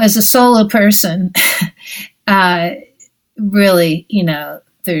 as a solo person, really,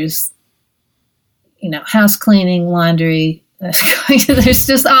 there's, house cleaning, laundry, there's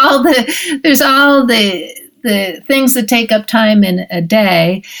just all the things that take up time in a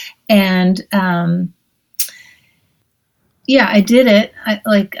day. And, I did it.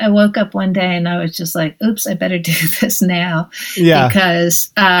 I woke up one day and I was just like, oops, I better do this now. Yeah.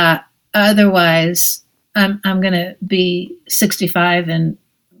 Because, otherwise I'm going to be 65 and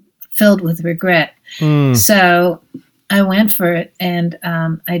filled with regret. So I went for it and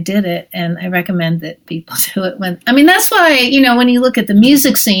I did it, and I recommend that people do it that's why, when you look at the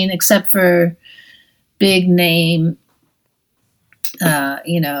music scene, except for big name,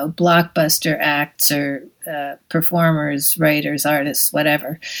 blockbuster acts or performers, writers, artists,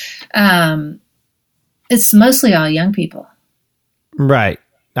 whatever, it's mostly all young people. Right.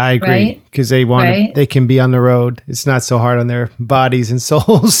 I agree, because they they can be on the road. It's not so hard on their bodies and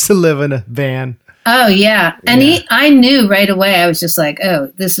souls to live in a van. Oh yeah. And I knew right away, I was just like, oh,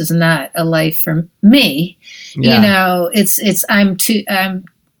 this is not a life for me. Yeah.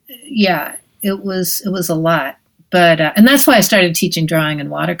 It was a lot. But, and that's why I started teaching drawing and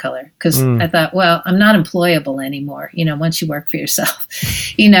watercolor, because I thought, well, I'm not employable anymore, once you work for yourself,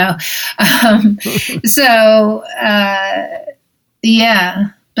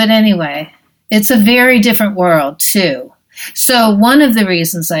 But anyway, it's a very different world too. So one of the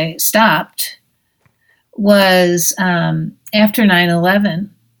reasons I stopped was after 9/11,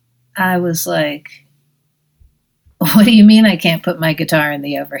 I was like, what do you mean I can't put my guitar in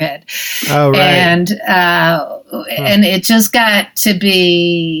the overhead? Oh, right. And it just got to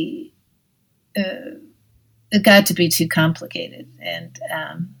be, too complicated, and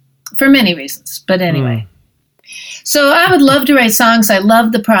for many reasons. But anyway. So I would love to write songs. I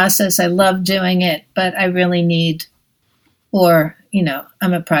love the process. I love doing it, but I really need, I'm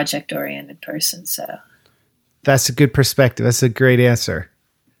a project-oriented person, so. That's a good perspective. That's a great answer.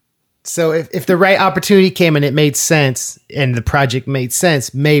 So if the right opportunity came and it made sense and the project made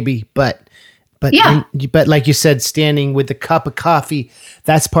sense, maybe, but like you said, standing with a cup of coffee,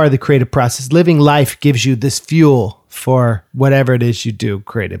 that's part of the creative process. Living life gives you this fuel for whatever it is you do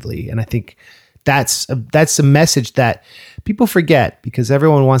creatively. And I think that's a message that people forget, because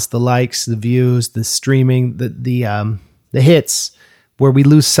everyone wants the likes, the views, the streaming, the hits, where we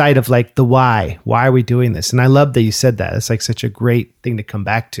lose sight of like the why. Why are we doing this? And I love that you said that. It's like such a great thing to come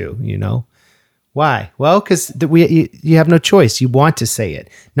back to, Why? Well, because you have no choice. You want to say it.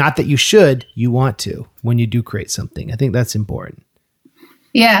 Not that you should, you want to when you do create something. I think that's important.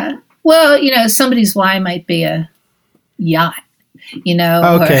 Yeah. Well, somebody's why might be a yacht.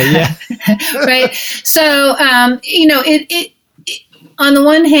 Okay, yeah. Right. So, it on the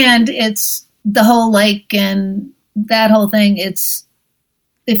one hand, it's the whole and that whole thing. It's,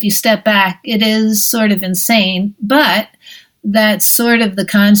 if you step back, it is sort of insane, but that's sort of the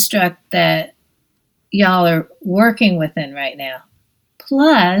construct that y'all are working within right now.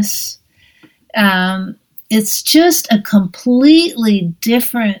 Plus, it's just a completely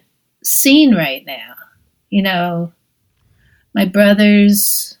different scene right now. My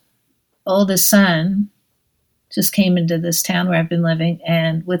brother's oldest son just came into this town where I've been living,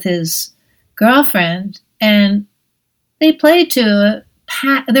 and with his girlfriend, and they played to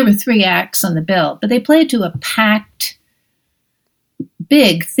there were 3 acts on the bill, but they played to a packed,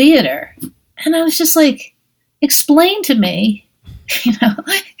 big theater. And I was just like, explain to me,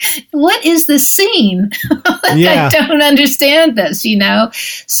 what is this scene? I don't understand this,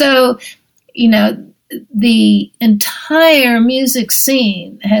 So, the entire music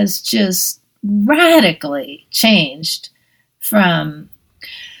scene has just radically changed from,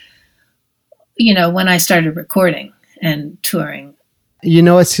 when I started recording and touring. You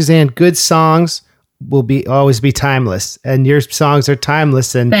know what, Suzanne? Good songs will always be timeless, and your songs are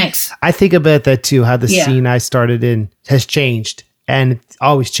timeless. And thanks. I think about that too, how the scene I started in has changed, and it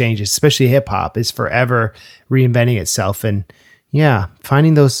always changes, especially hip hop is forever reinventing itself. And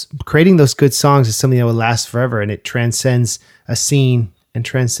creating those good songs is something that will last forever, and it transcends a scene and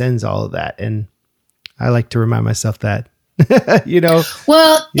transcends all of that. And I like to remind myself that,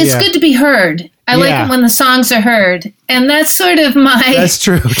 Well, it's good to be heard. I like it when the songs are heard. And that's sort of that's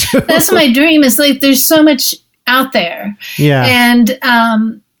true too. That's my dream, is like, there's so much out there. Yeah. And,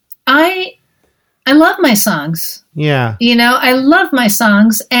 I love my songs. Yeah. I love my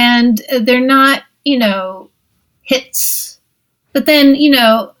songs, and they're not, hits. But then,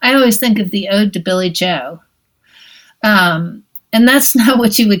 I always think of the Ode to Billy Joe. And that's not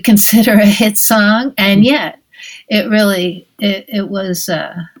what you would consider a hit song. And yet it really, it was.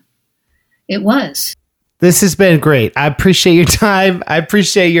 This has been great. I appreciate your time. I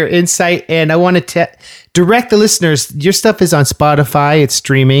appreciate your insight. And I want to direct the listeners. Your stuff is on Spotify. It's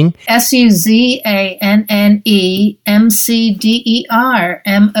streaming.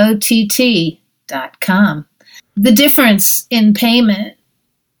 SuzanneMcDermott.com. The difference in payment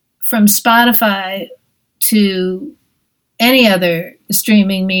from Spotify to any other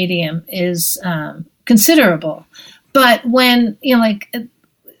streaming medium is considerable. But when,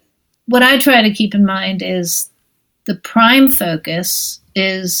 what I try to keep in mind is the prime focus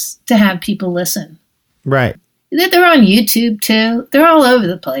is to have people listen. Right. They're on YouTube too. They're all over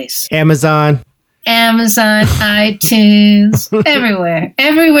the place. Amazon, iTunes, everywhere.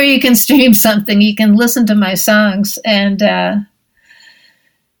 Everywhere you can stream something, you can listen to my songs. And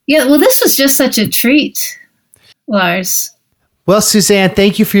this was just such a treat, Lars. Well, Suzanne,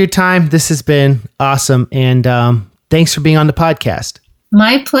 thank you for your time. This has been awesome. And thanks for being on the podcast.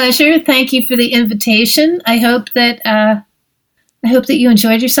 My pleasure. Thank you for the invitation. I hope that you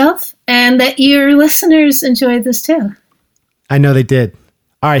enjoyed yourself and that your listeners enjoyed this too. I know they did.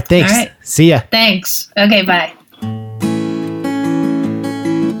 All right. Thanks. All right. See ya. Thanks. Okay. Bye.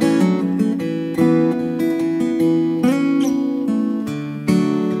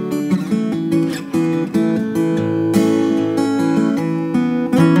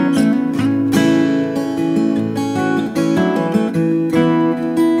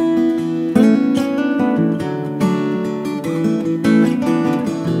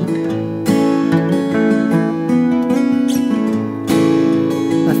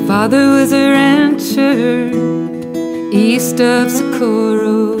 Father was a rancher east of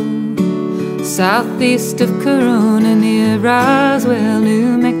Socorro, southeast of Corona, near Roswell,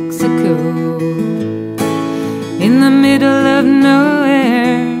 New Mexico. In the middle of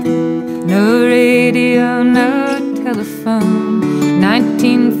nowhere, no radio, no telephone.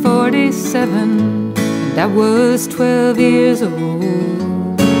 1947, and I was 12 years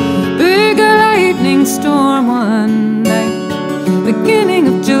old. Big lightning storm one night, beginning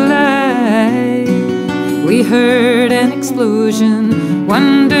of July. We heard an explosion,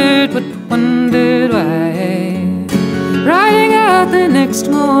 wondered why. Riding out the next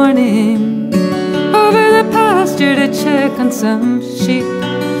morning over the pasture to check on some sheep.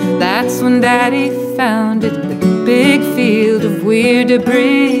 That's when Daddy found it, the big field of weird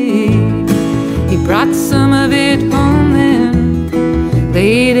debris. He brought some of it home then,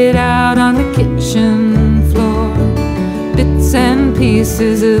 laid it out on the kitchen floor. Bits and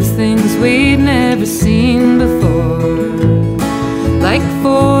pieces of things we'd never seen before. Like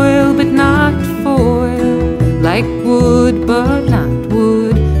foil but not foil, like wood but not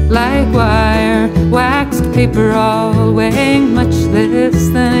wood, like wire, waxed paper, all weighing much less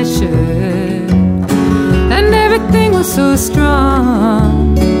than it should. And everything was so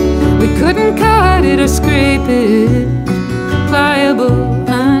strong, we couldn't cut it or scrape it. Pliable,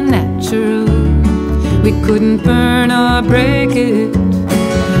 unnatural, we couldn't burn or break it.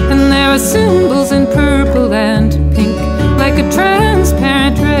 And there were symbols in purple and pink, like a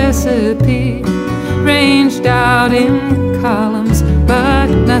transparent recipe, ranged out in columns, but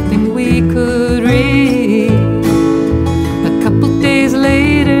nothing we could read. A couple days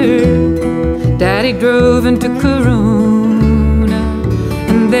later, Daddy drove into Corona,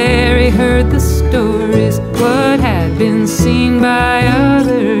 and there he heard the stories, what had been seen by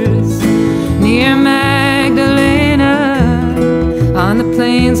others near Magdalena, on the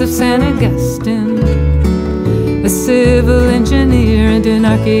plains of San Augustine. A civil engineer and an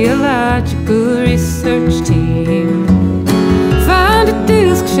archaeological research team found a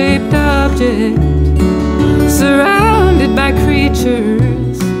disc-shaped object surrounded by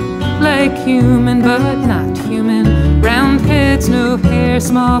creatures like human but not human. Round heads, no hair,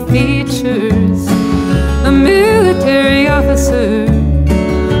 small features. A military officer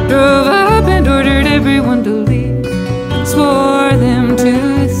drove up and ordered everyone to leave, swore them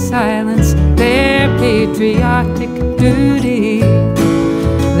to silence their patriotic duty.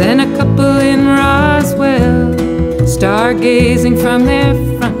 Then a couple in Roswell, stargazing from their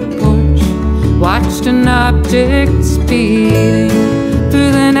front porch, watched an object speeding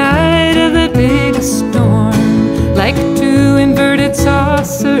through the night of the biggest storm, like two inverted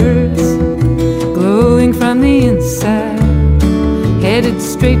saucers glowing from the inside, headed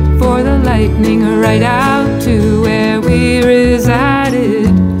straight for the lightning, right out to where we resided.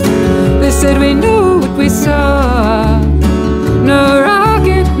 This said we knew what we saw. No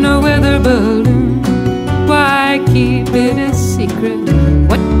rocket, no weather balloon. Why keep it a secret?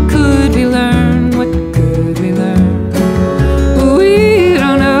 What could we learn? What could we learn? We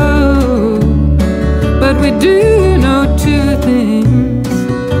don't know, but we do know two things.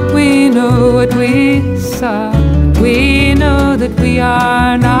 We know what we saw. We know that we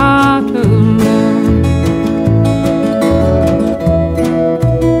are not alone.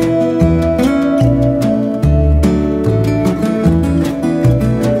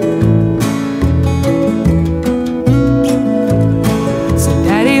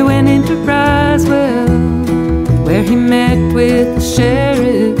 Roswell, where he met with the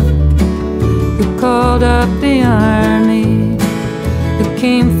sheriff, who called up the army, who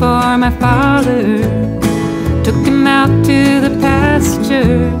came for my father, took him out to the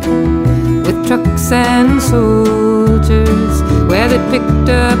pasture with trucks and soldiers, where they picked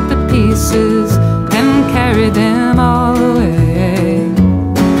up the pieces and carried them all away.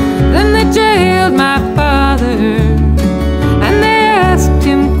 Then they jailed my father, asked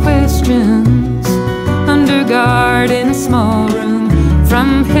him questions under guard in a small room.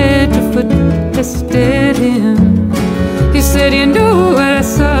 From head to foot tested him. He said, you know what I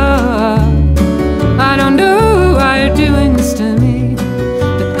saw. I don't know why you're doing this to me,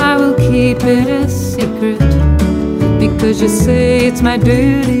 but I will keep it a secret because you say it's my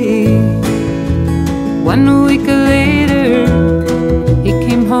duty. 1 week later, he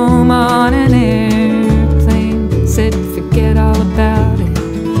came home on an airplane, said forget all about it.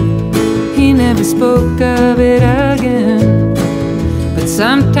 He never spoke of it again. But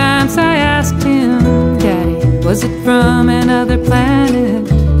sometimes I asked him, Daddy, was it from another planet?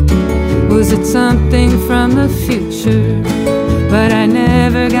 Was it something from the future? But I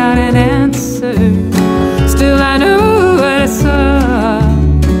never got an answer. Still I know what I saw.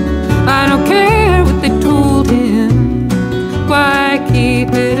 I don't care what they told him. Why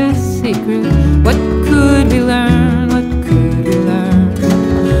keep it a secret? What could we learn? What could we learn?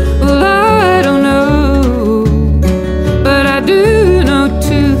 Well, I don't know, but I do know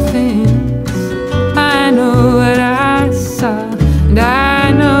two things. I know what I saw, and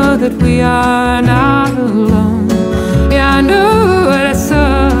I know that we are not alone. Yeah, I know what I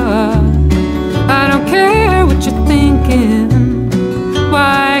saw. I don't care what you're thinking.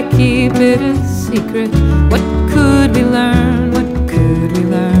 Why keep it a secret? What could we learn? What could we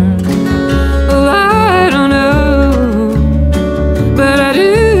learn? Well, I don't know, but I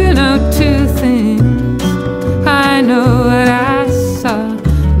do know two things. I know what I saw,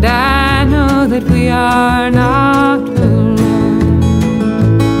 and I know that we are not alone.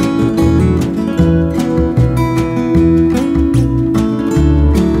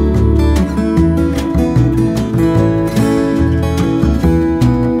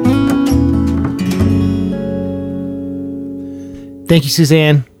 Thank you,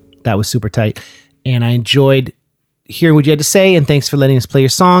 Suzanne. That was super tight. And I enjoyed hearing what you had to say. And thanks for letting us play your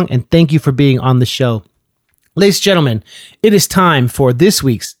song. And thank you for being on the show. Ladies and gentlemen, it is time for this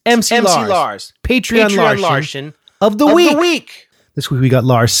week's MC Lars Patreon Larson of the week. This week we got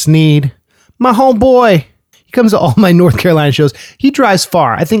Lars Sneed, my homeboy. He comes to all my North Carolina shows. He drives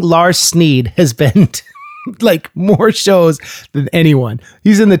far. I think Lars Sneed has been like more shows than anyone.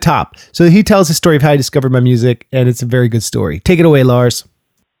 He's in the top. So he tells the story of how he discovered my music, and it's a very good story. Take it away, Lars.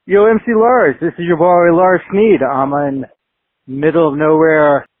 Yo, MC Lars, this is your boy Lars Sneed. I'm in middle of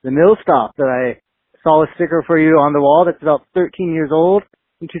nowhere, the mill stop that I saw a sticker for you on the wall that's about 13 years old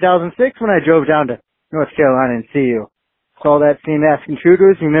in 2006 when I drove down to North Carolina and see you. Saw that same Ask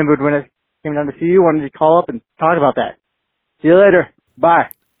Intruders, remembered when I came down to see you, wanted to call up and talk about that. See you later. Bye.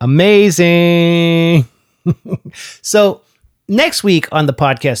 Amazing. So next week on the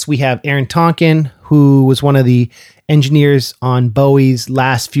podcast, we have Erin Tonkin, who was one of the engineers on Bowie's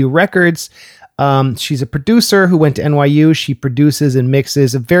last few records. She's a producer who went to NYU. She produces and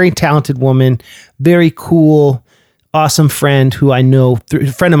mixes. A very talented woman, very cool, awesome friend who I know,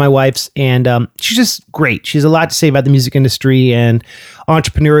 a friend of my wife's, and she's just great. She has a lot to say about the music industry and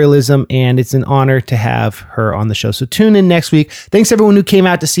entrepreneurialism, and it's an honor to have her on the show. So tune in next week. Thanks everyone who came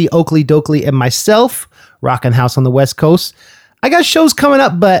out to see Oakley Dokley and myself, Rockin' House on the West Coast. I got shows coming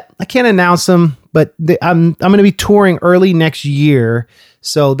up, but I can't announce them. But I'm going to be touring early next year,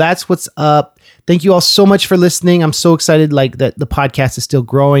 so that's what's up. Thank you all so much for listening. I'm so excited like that the podcast is still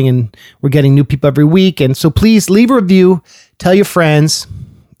growing and we're getting new people every week. And so please leave a review, tell your friends.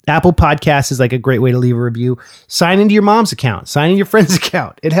 Apple Podcasts is like a great way to leave a review. Sign into your mom's account, sign in your friend's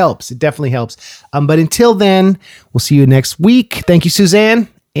account. It helps. It definitely helps. But until then, we'll see you next week. Thank you, Suzanne,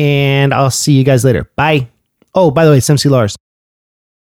 and I'll see you guys later. Bye. Oh, by the way, it's MC Lars.